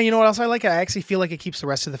 And you know what else I like? I actually feel like it keeps the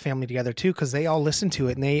rest of the family together too, because they all listen to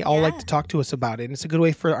it and they all like to talk to us about it. And it's a good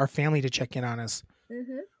way for our family to check in on us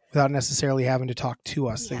without necessarily having to talk to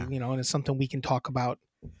us. Yeah. You know, and it's something we can talk about,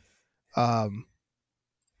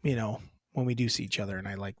 you know, when we do see each other. And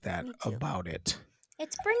I like that about it.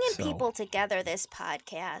 It's bringing people together, this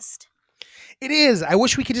podcast. It is. I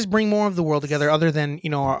wish we could just bring more of the world together other than, you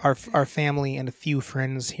know, our family and a few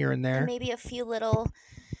friends here and there. And maybe a few little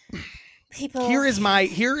people. Here is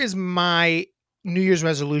my New Year's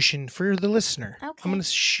resolution for the listener. Okay. I'm going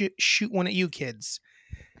to shoot one at you kids.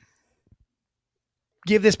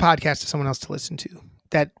 Give this podcast to someone else to listen to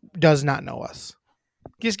that does not know us.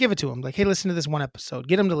 Just give it to them. Like, hey, listen to this one episode.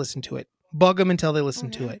 Get them to listen to it. Bug them until they listen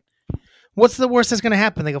to it. What's the worst that's going to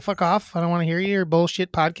happen? They go, fuck off. I don't want to hear your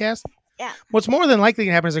bullshit podcast. Yeah. What's more than likely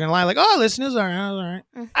going to happen is they're going to lie like, oh, listeners, all right.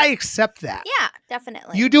 I accept that. Yeah,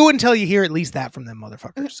 definitely. You do it until you hear at least that from them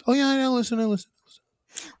motherfuckers. Oh, yeah, I know, listen. Or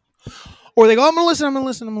they go, I'm going to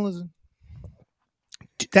listen.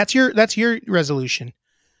 That's your resolution.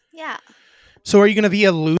 Yeah. So are you going to be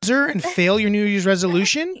a loser and fail your New Year's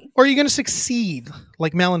resolution? Or are you going to succeed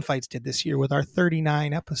like MELLONfights did this year with our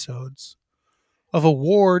 39 episodes of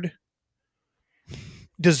award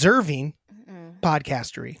deserving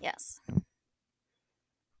podcastery? Yes.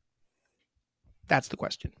 That's the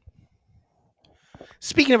question.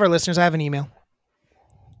 Speaking of our listeners, I have an email.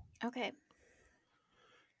 Okay.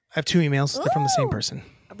 I have 2 emails. They're from the same person.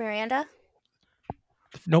 Miranda?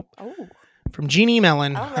 Nope. Oh. From Jeannie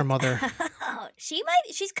Mellon, her mother.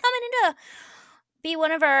 She's coming in to be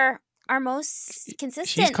one of our most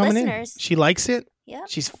consistent listeners. She likes it. Yeah.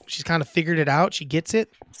 She's kind of figured it out. She gets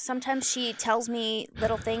it. Sometimes she tells me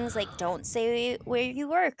little things like, don't say where you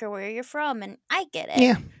work or where you're from, and I get it.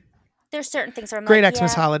 Yeah. There's certain things where I'm great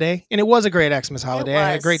Xmas holiday. And it was a great Xmas holiday. I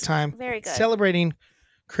had a great time. Very good. Celebrating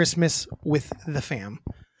Christmas with the fam.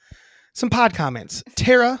 Some pod comments.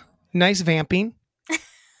 Tara, nice vamping.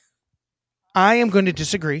 I am going to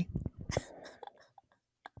disagree.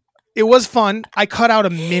 It was fun. I cut out a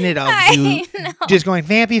minute of you just going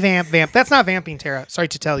vampy, vamp. That's not vamping, Tara. Sorry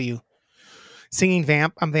to tell you. Singing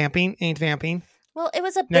vamp. I'm vamping. Ain't vamping. Well, it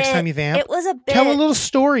was a bit. Next time you vamp. It was a bit. Tell a little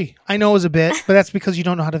story. I know it was a bit, but that's because you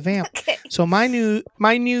don't know how to vamp. Okay. So my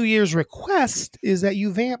New Year's request is that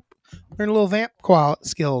you vamp. Learn a little vamp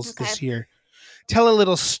skills this year. Tell a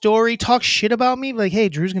little story. Talk shit about me. Like, hey,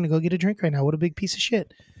 Drew's going to go get a drink right now. What a big piece of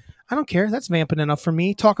shit. I don't care. That's vamping enough for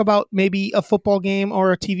me. Talk about maybe a football game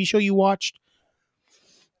or a TV show you watched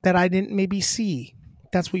that I didn't maybe see.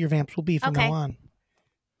 That's what your vamps will be from now on.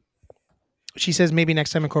 She says maybe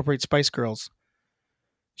next time incorporate Spice Girls.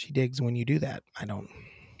 She digs when you do that. I don't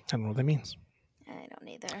know what that means. I don't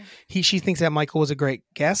either. She thinks that Michael was a great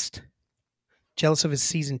guest, jealous of his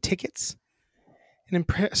season tickets, and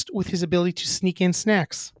impressed with his ability to sneak in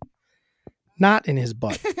snacks. Not in his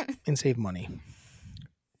butt and save money.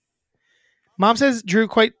 Mom says, Drew,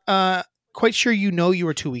 quite sure you know you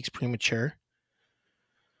were 2 weeks premature.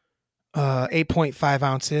 8.5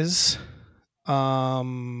 ounces.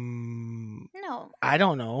 No. I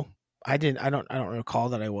don't know. I don't recall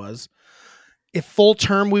that I was. If full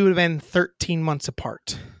term, we would have been 13 months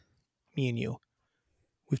apart. Me and you.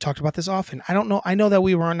 We've talked about this often. I don't know. I know that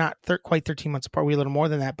we were not quite 13 months apart. We were a little more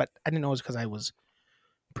than that, but I didn't know it was because I was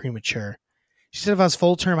premature. She said if I was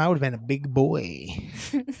full term, I would have been a big boy.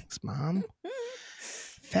 Thanks, Mom.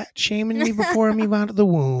 Fat shaming me before I move out of the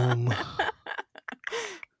womb.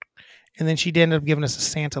 And then she ended up giving us a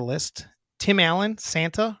Santa list. Tim Allen,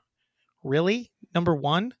 Santa? Really? Number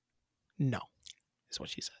 1? No, is what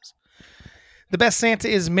she says. The best Santa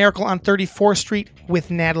is Miracle on 34th Street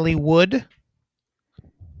with Natalie Wood.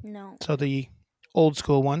 No. So the old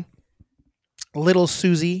school one. Little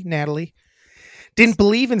Susie, Natalie. Didn't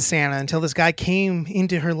believe in Santa until this guy came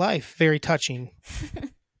into her life. Very touching.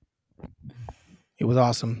 It was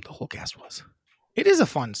awesome. The whole cast was. It is a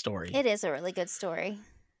fun story. It is a really good story.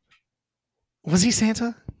 Was he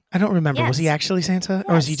Santa? I don't remember. Yes. Was he actually Santa? Yes.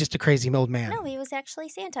 Or was he just a crazy old man? No, he was actually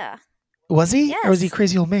Santa. Was he? Yes. Or was he a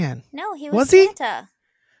crazy old man? No, he was Santa.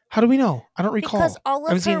 How do we know? I don't recall. Because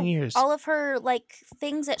all of her like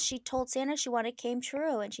things that she told Santa she wanted came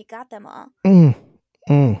true, and she got them all.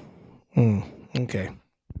 Okay.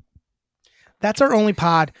 That's our only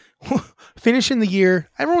pod. Finishing the year.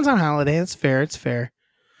 Everyone's on holiday. That's fair. It's fair.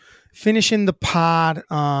 Finishing the pod.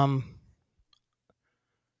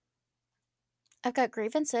 I've got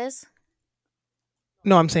grievances.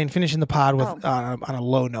 No, I'm saying finishing the pod with on a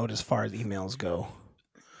low note as far as emails go.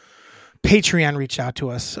 Patreon reached out to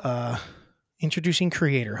us, introducing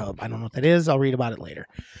Creator Hub. I don't know what that is. I'll read about it later.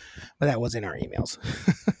 But that was in our emails.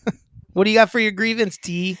 What do you got for your grievance,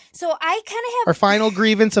 T? So I kind of have... Our final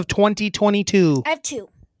grievance of 2022. I have two.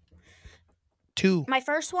 Two. My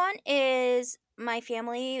first one is my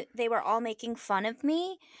family. They were all making fun of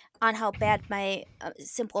me on how bad my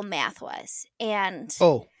simple math was. And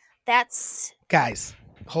that's... Guys,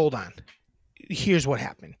 hold on. Here's what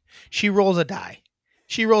happened. She rolls a die.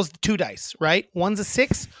 She rolls 2 dice, right? One's a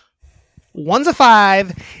 6, one's a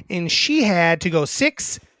 5, and she had to go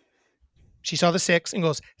 6. She saw the 6 and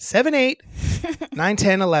goes 7, 8, 9,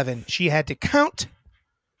 10, 11. She had to count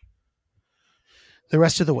the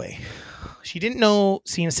rest of the way. She didn't know,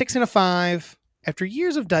 seeing a 6 and a 5, after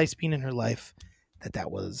years of dice being in her life,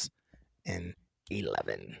 that was an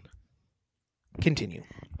 11. Continue.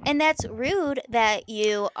 And that's rude that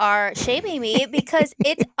you are shaming me because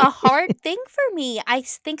it's a hard thing for me. I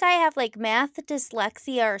think I have like math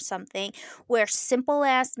dyslexia or something where simple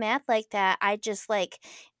ass math like that, I just like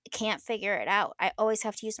can't figure it out. I always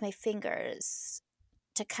have to use my fingers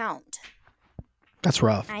to count. That's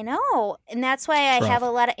rough. I know. And that's why I have a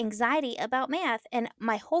lot of anxiety about math. And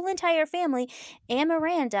my whole entire family and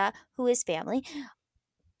Miranda, who is family,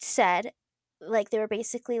 said, like, they were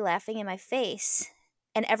basically laughing in my face.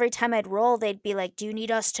 And every time I'd roll, they'd be like, do you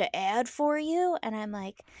need us to add for you? And I'm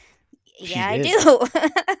like, yeah, I do.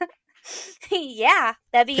 Yeah,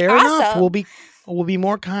 that'd be Fair awesome. Enough. We'll be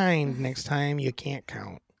more kind next time you can't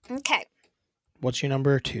count. Okay. What's your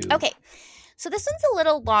number 2? Okay. So this one's a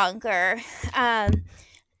little longer.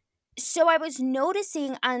 So I was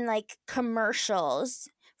noticing on like commercials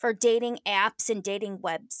for dating apps and dating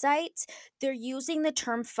websites, they're using the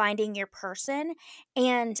term finding your person.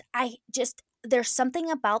 And there's something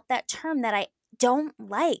about that term that I don't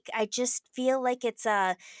like. I just feel like it's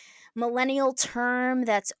a millennial term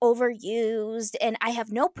that's overused. And I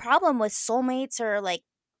have no problem with soulmates or like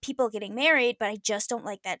people getting married, but I just don't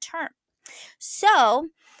like that term. So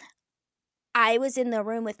I was in the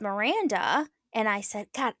room with Miranda and I said,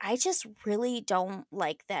 God, I just really don't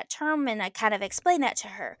like that term. And I kind of explained that to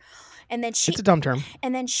her. And then it's a dumb term.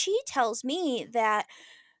 And then she tells me that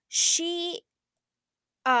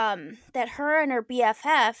that her and her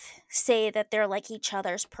BFF say that they're like each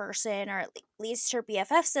other's person, or at least her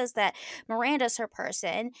BFF says that Miranda's her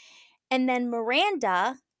person. And then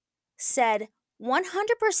Miranda said,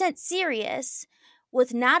 100% serious,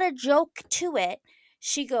 with not a joke to it,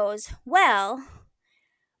 she goes, well,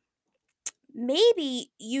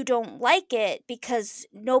 maybe you don't like it because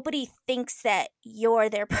nobody thinks that you're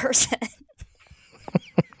their person.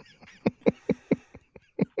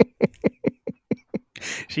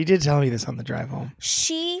 She did tell me this on the drive home.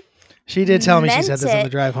 She did tell me she said this on the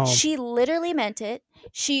drive home. She literally meant it.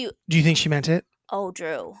 Do you think she meant it? Oh,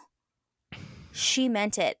 Drew. She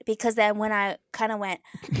meant it, because then when I kind of went...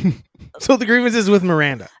 So the grievance is with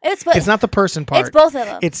Miranda. It's not the person part. It's both of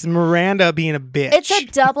them. It's Miranda being a bitch.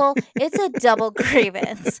 It's a double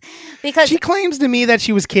grievance. Because she claims to me that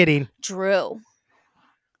she was kidding. Drew.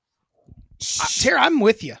 Tara, I'm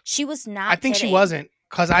with you. She was not I think kidding. she wasn't,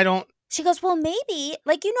 because I don't... She goes, well, maybe.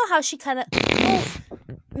 Like, you know how she kind of... Well,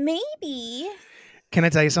 maybe. Can I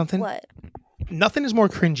tell you something? What? Nothing is more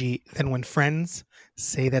cringy than when friends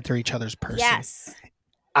say that they're each other's person. Yes.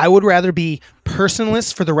 I would rather be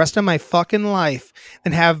personless for the rest of my fucking life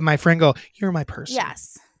than have my friend go, you're my person.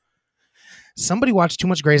 Yes. Somebody watched too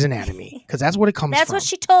much Grey's Anatomy, because that's what it comes from. That's what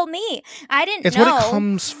she told me. I didn't know. It's what it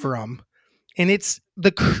comes from. And it's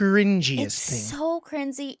the cringiest thing. So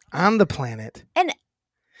cringy. On the planet. And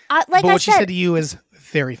but what she said to you is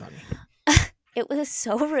very funny. It was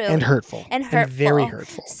so rude. And hurtful. And hurtful. And very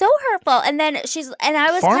hurtul. So hurtful. And then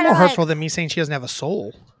I was far more hurtful than me saying she doesn't have a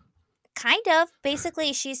soul. Kind of.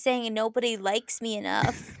 Basically, she's saying nobody likes me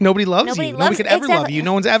enough. Nobody loves you. Nobody could ever love you.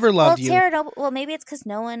 No one's ever loved you. Tara, maybe it's because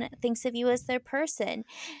no one thinks of you as their person.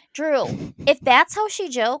 Drew, if that's how she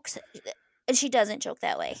jokes, and she doesn't joke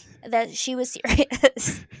that way, that she was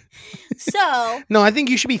serious. So. No, I think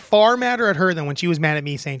you should be far madder at her than when she was mad at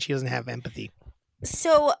me saying she doesn't have empathy.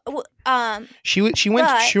 So, she went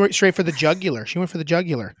straight for the jugular. She went for the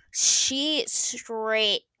jugular. She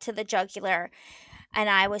straight to the jugular. And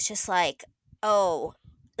I was just like, oh,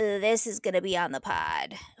 this is going to be on the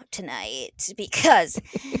pod tonight, because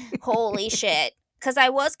holy shit. Because I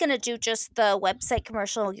was going to do just the website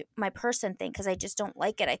commercial, my person thing, because I just don't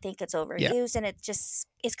like it. I think it's overused, and it's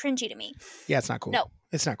cringy to me. Yeah, it's not cool. No.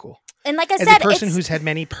 It's not cool. And like I said, as a person who's had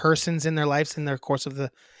many persons in their lives in the course of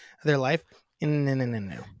their life, no. And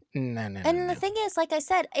the thing is, like I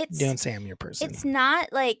said, don't say I'm your person. It's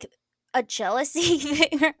not like a jealousy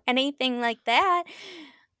thing or anything like that,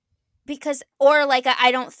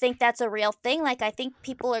 I don't think that's a real thing. Like, I think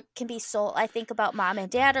people can be I think about mom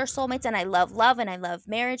and dad are soulmates, and I love and I love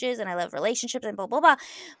marriages and I love relationships and blah blah blah,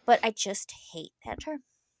 but I just hate that term.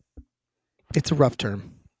 It's a rough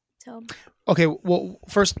term. So okay, well,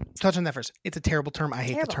 first touch on that first. It's a terrible term. I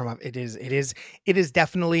hate the term. It is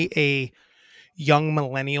definitely a young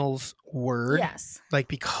millennials word. Yes. Like,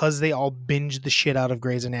 because they all binged the shit out of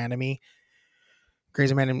Grey's Anatomy.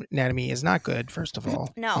 Grey's Anatomy is not good, first of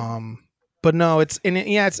all. No. But no,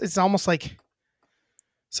 it's almost like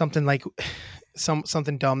something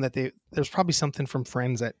something dumb that there's probably something from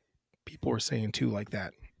Friends that people were saying too, like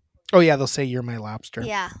that. Oh yeah, they'll say you're my lobster.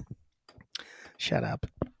 Yeah. Shut up.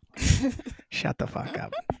 Shut the fuck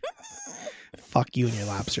up. Fuck you and your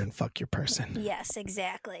lobster, and fuck your person. Yes,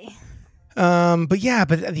 exactly. But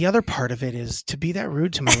the other part of it is to be that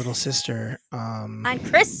rude to my little sister. On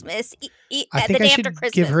Christmas, I think I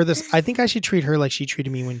should give her this. I think I should treat her like she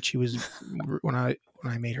treated me when I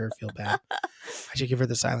made her feel bad. I should give her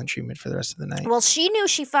the silent treatment for the rest of the night. Well, she knew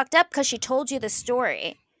she fucked up because she told you the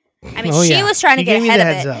story. I mean, she was trying to get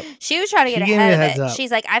ahead of it. She was trying to get ahead of it.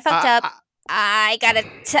 She's like, I fucked up. I gotta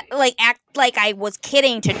act like I was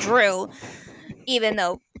kidding to Drew, even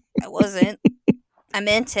though I wasn't. I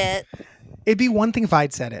meant it. It'd be one thing if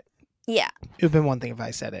I'd said it. Yeah. It would have been one thing if I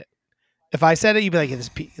said it. If I said it, you'd be like,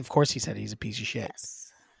 of course he said it. He's a piece of shit.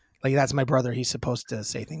 Yes. Like, that's my brother. He's supposed to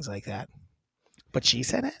say things like that. But she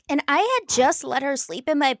said it? And I had just let her sleep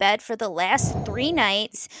in my bed for the last 3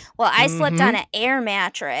 nights while I slept on an air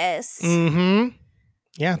mattress. Mm-hmm.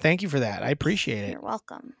 Yeah, thank you for that. I appreciate it. You're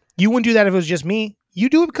welcome. You wouldn't do that if it was just me. You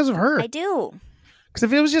do it because of her. I do. Because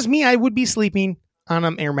if it was just me, I would be sleeping on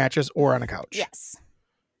an air mattress or on a couch. Yes.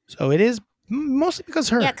 So it is mostly because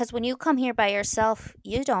of her. Yeah, because when you come here by yourself,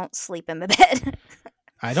 you don't sleep in the bed.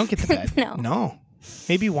 I don't get the bed. No.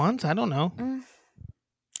 Maybe once. I don't know.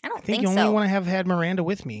 I don't I think so. only when I have had Miranda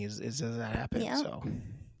with me is does that happen. Yeah. So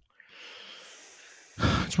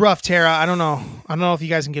it's rough, Tara. I don't know if you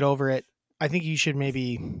guys can get over it. I think you should I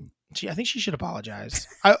think she should apologize.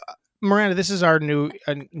 Miranda, this is our New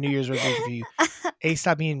Year's resolution for you. A,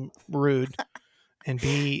 stop being rude. And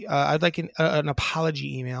B, I'd like an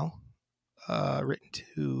apology email written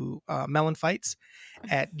to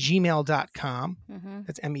MELLONfights@gmail.com.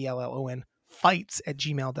 That's MELLON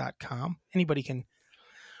fights@gmail.com. Anybody can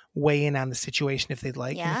weigh in on the situation if they'd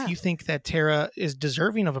like. Yeah. And if you think that Tara is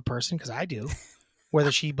deserving of a person, because I do,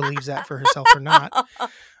 whether she believes that for herself or not,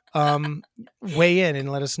 weigh in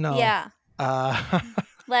and let us know. Yeah.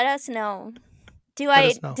 Let us know. Do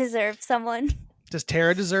I deserve someone? Does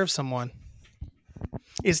Tara deserve someone?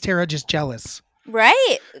 Is Tara just jealous?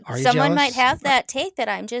 Right. Are you Someone jealous? might have that take that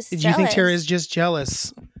I'm just jealous. Do you think Tara is just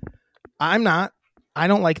jealous? I'm not. I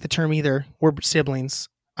don't like the term either. We're siblings.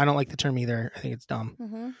 I don't like the term either. I think it's dumb.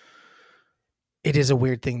 Mm-hmm. It is a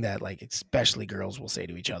weird thing that, like, especially girls will say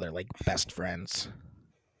to each other, like best friends.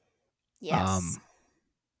 Yes.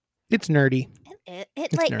 It's nerdy.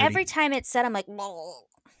 It's like nerdy. Every time it's said, I'm like, whoa.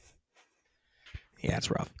 Yeah, it's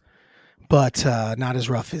rough. But not as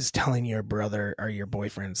rough as telling your brother or your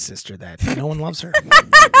boyfriend's sister that no one loves her. It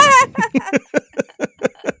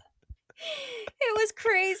was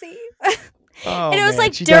crazy. Oh, and it was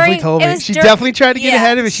like she definitely told me. She definitely tried to get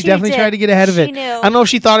ahead of it. She definitely tried to get ahead of it. Knew. I don't know if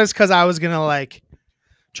she thought it's because I was going to like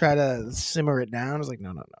try to simmer it down. I was like,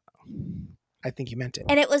 no. I think you meant it.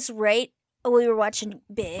 And it was right. We were watching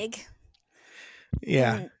Big.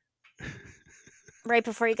 Yeah. Right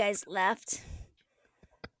before you guys left.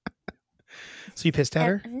 So you pissed at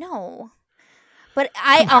her? No. But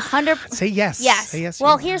I 100% say yes. Yes. Say yes.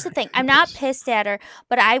 Well, here's the thing. I'm not pissed at her,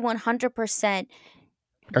 but I 100%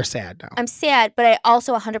 are sad now. I'm sad, but I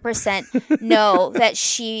also 100% know that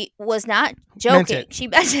she was not joking. She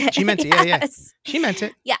meant it. She meant it. Yes. Yeah. She meant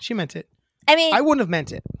it. Yeah. She meant it. I mean, I wouldn't have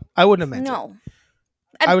meant it. I wouldn't have meant it. No.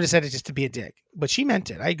 I would have said it just to be a dick, but she meant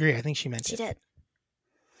it. I agree. I think she meant it. She did.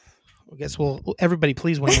 I guess everybody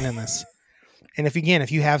please weigh in on this. And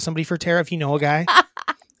if you have somebody for Tara, if you know a guy,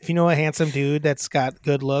 if you know a handsome dude that's got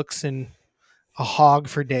good looks and a hog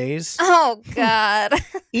for days. Oh, God.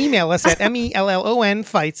 Email us at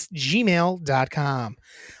MELLONfights@gmail.com.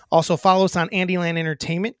 Also follow us on Andyland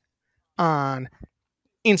Entertainment on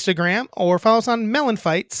Instagram or follow us on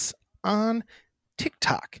MELLONfights on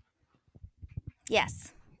TikTok.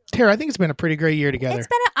 Yes. Tara, I think it's been a pretty great year together. It's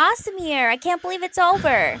been an awesome year. I can't believe it's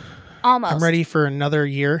over. Almost. I'm ready for another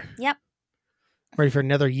year. Yep. Ready for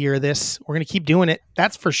another year of this. We're going to keep doing it.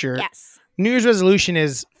 That's for sure. Yes. New Year's resolution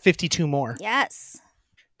is 52 more. Yes.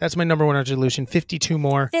 That's my number one resolution. 52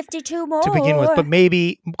 more. 52 more. To begin with, but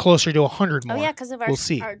maybe closer to 100 more. Oh, yeah, because of we'll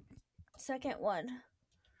see. Our second one.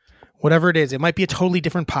 Whatever it is. It might be a totally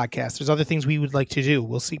different podcast. There's other things we would like to do.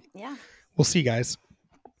 We'll see. Yeah. We'll see, guys.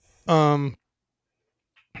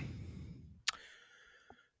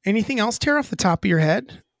 Anything else, Tara, off the top of your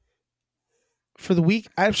head for the week?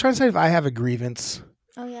 I was trying to say if I have a grievance.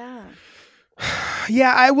 Oh, yeah.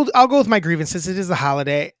 Yeah, I'll go with my grievances. It is the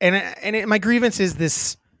holiday, and my grievance is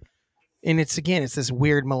this, and it's this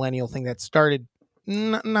weird millennial thing that started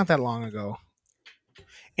not that long ago,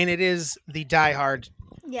 and it is the Die Hard.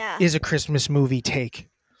 Yeah. Is a Christmas movie take,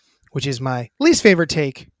 which is my least favorite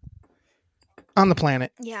take on the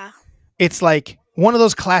planet. Yeah. It's like one of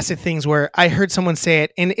those classic things where I heard someone say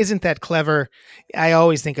it, and isn't that clever? I've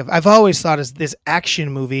always thought of this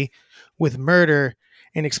action movie with murder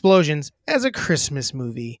and explosions as a Christmas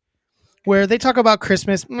movie, where they talk about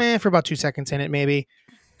Christmas for about 2 seconds in it, maybe,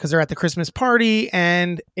 because they're at the Christmas party,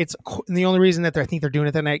 and it's the only reason that I think they're doing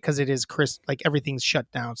it that night because it is like everything's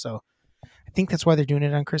shut down. So I think that's why they're doing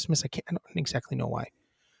it on Christmas. I don't exactly know why.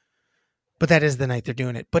 But that is the night they're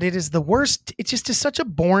doing it. But it is the worst. It just is such a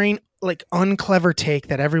boring, like, unclever take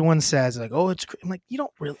that everyone says, like, oh, it's... I'm like, you don't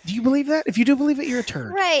really... Do you believe that? If you do believe it, you're a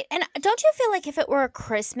turd. Right. And don't you feel like if it were a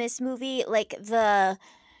Christmas movie, like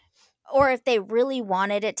or if they really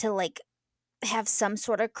wanted it to, like, have some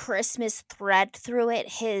sort of Christmas thread through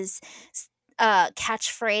it, his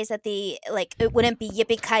catchphrase at the, like, it wouldn't be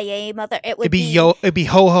yippee-ki-yay, mother. It'd be ho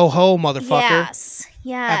ho ho, motherfucker. Yes.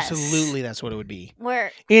 Absolutely, that's what it would be.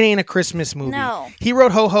 Where it ain't a Christmas movie. No. He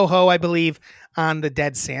wrote ho ho ho, I believe, on The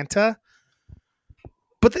Dead Santa.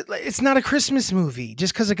 But it's not a Christmas movie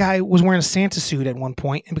just because a guy was wearing a Santa suit at one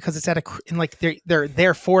point, and because it's they're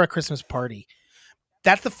there for a Christmas party.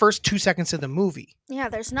 That's the first 2 seconds of the movie. Yeah,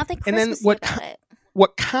 there's nothing Christmassy about it.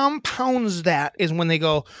 What compounds that is when they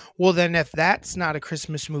go, well, then if that's not a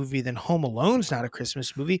Christmas movie, then Home Alone's not a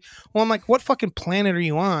Christmas movie. Well, I'm like, what fucking planet are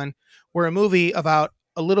you on where a movie about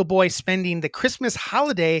a little boy spending the Christmas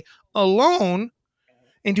holiday alone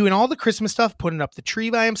and doing all the Christmas stuff, putting up the tree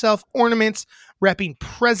by himself, ornaments, wrapping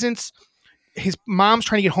presents. His mom's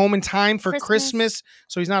trying to get home in time for Christmas,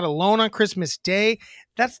 so he's not alone on Christmas Day.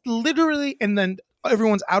 That's literally, and then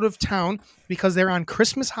everyone's out of town because they're on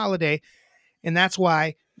Christmas holiday. And that's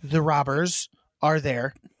why the robbers are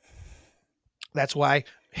there. That's why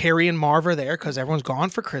Harry and Marv are there, because everyone's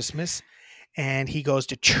gone for Christmas. And he goes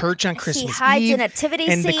to church on Christmas Eve. He hides a nativity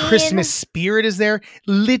and scene. The Christmas spirit is there.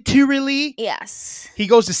 Literally. Yes. He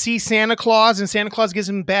goes to see Santa Claus, and Santa Claus gives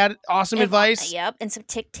him awesome advice. Yep, and some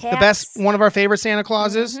Tic Tacs. The best, one of our favorite Santa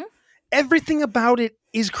Clauses. Mm-hmm. Everything about it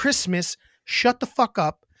is Christmas Shut the fuck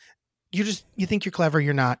up. You think you're clever.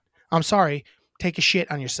 You're not. I'm sorry. Take a shit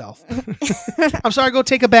on yourself. I'm sorry. Go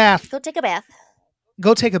take a bath. Go take a bath.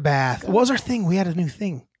 Go take a bath. What was our thing? We had a new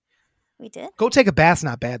thing. We did? Go take a bath's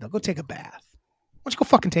not bad, though. Go take a bath. Why don't you go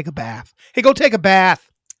fucking take a bath? Hey, go take a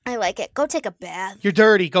bath. I like it. Go take a bath. You're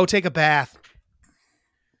dirty. Go take a bath.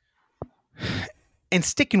 And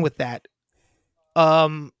sticking with that, I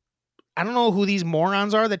don't know who these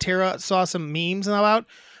morons are that Tara saw some memes about.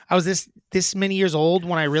 I was this many years old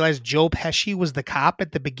when I realized Joe Pesci was the cop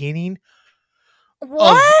at the beginning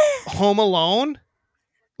of Home Alone.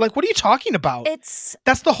 Like, what are you talking about?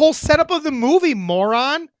 That's the whole setup of the movie,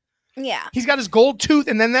 moron. Yeah. He's got his gold tooth,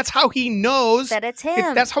 and then that's how he knows that it's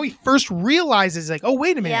him. That's how he first realizes, like, oh,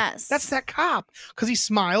 wait a minute. Yes. That's that cop. Because he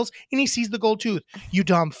smiles and he sees the gold tooth. You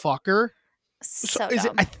dumb fucker. So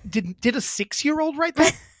dumb. Did a 6-year-old write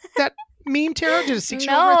that meme, Tara? Did a 6-year-old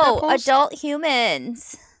write that post? Adult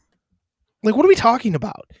humans. Like, what are we talking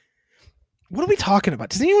about? What are we talking about?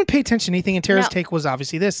 Does anyone pay attention to anything? And Tara's take was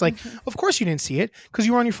obviously this. Like, of course you didn't see it because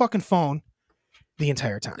you were on your fucking phone the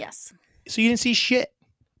entire time. Yes. So you didn't see shit.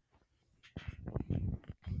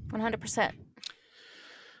 100%.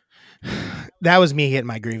 That was me hitting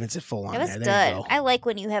my grievance at full on. It was good. I like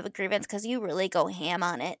when you have a grievance because you really go ham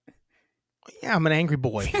on it. Yeah, I'm an angry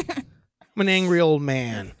boy. I'm an angry old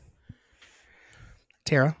man.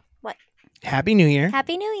 Tara. What? Happy New Year.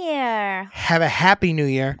 Happy New Year. Have a happy New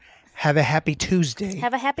Year. Have a happy Tuesday.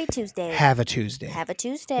 Have a happy Tuesday. Have a Tuesday. Have a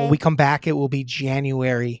Tuesday. When we come back, it will be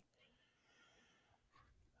January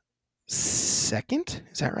 2nd.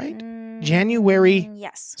 Is that right? January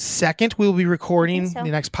 2nd, we'll be recording. So. The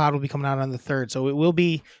next pod will be coming out on the 3rd. So it will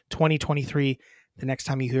be 2023 the next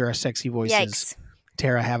time you hear our sexy voices. Yikes.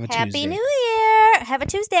 Tara, have a Tuesday. Happy New Year. Have a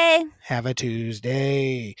Tuesday. Have a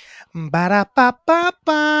Tuesday.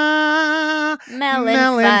 Ba-da-ba-ba-ba.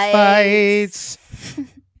 Melon fights.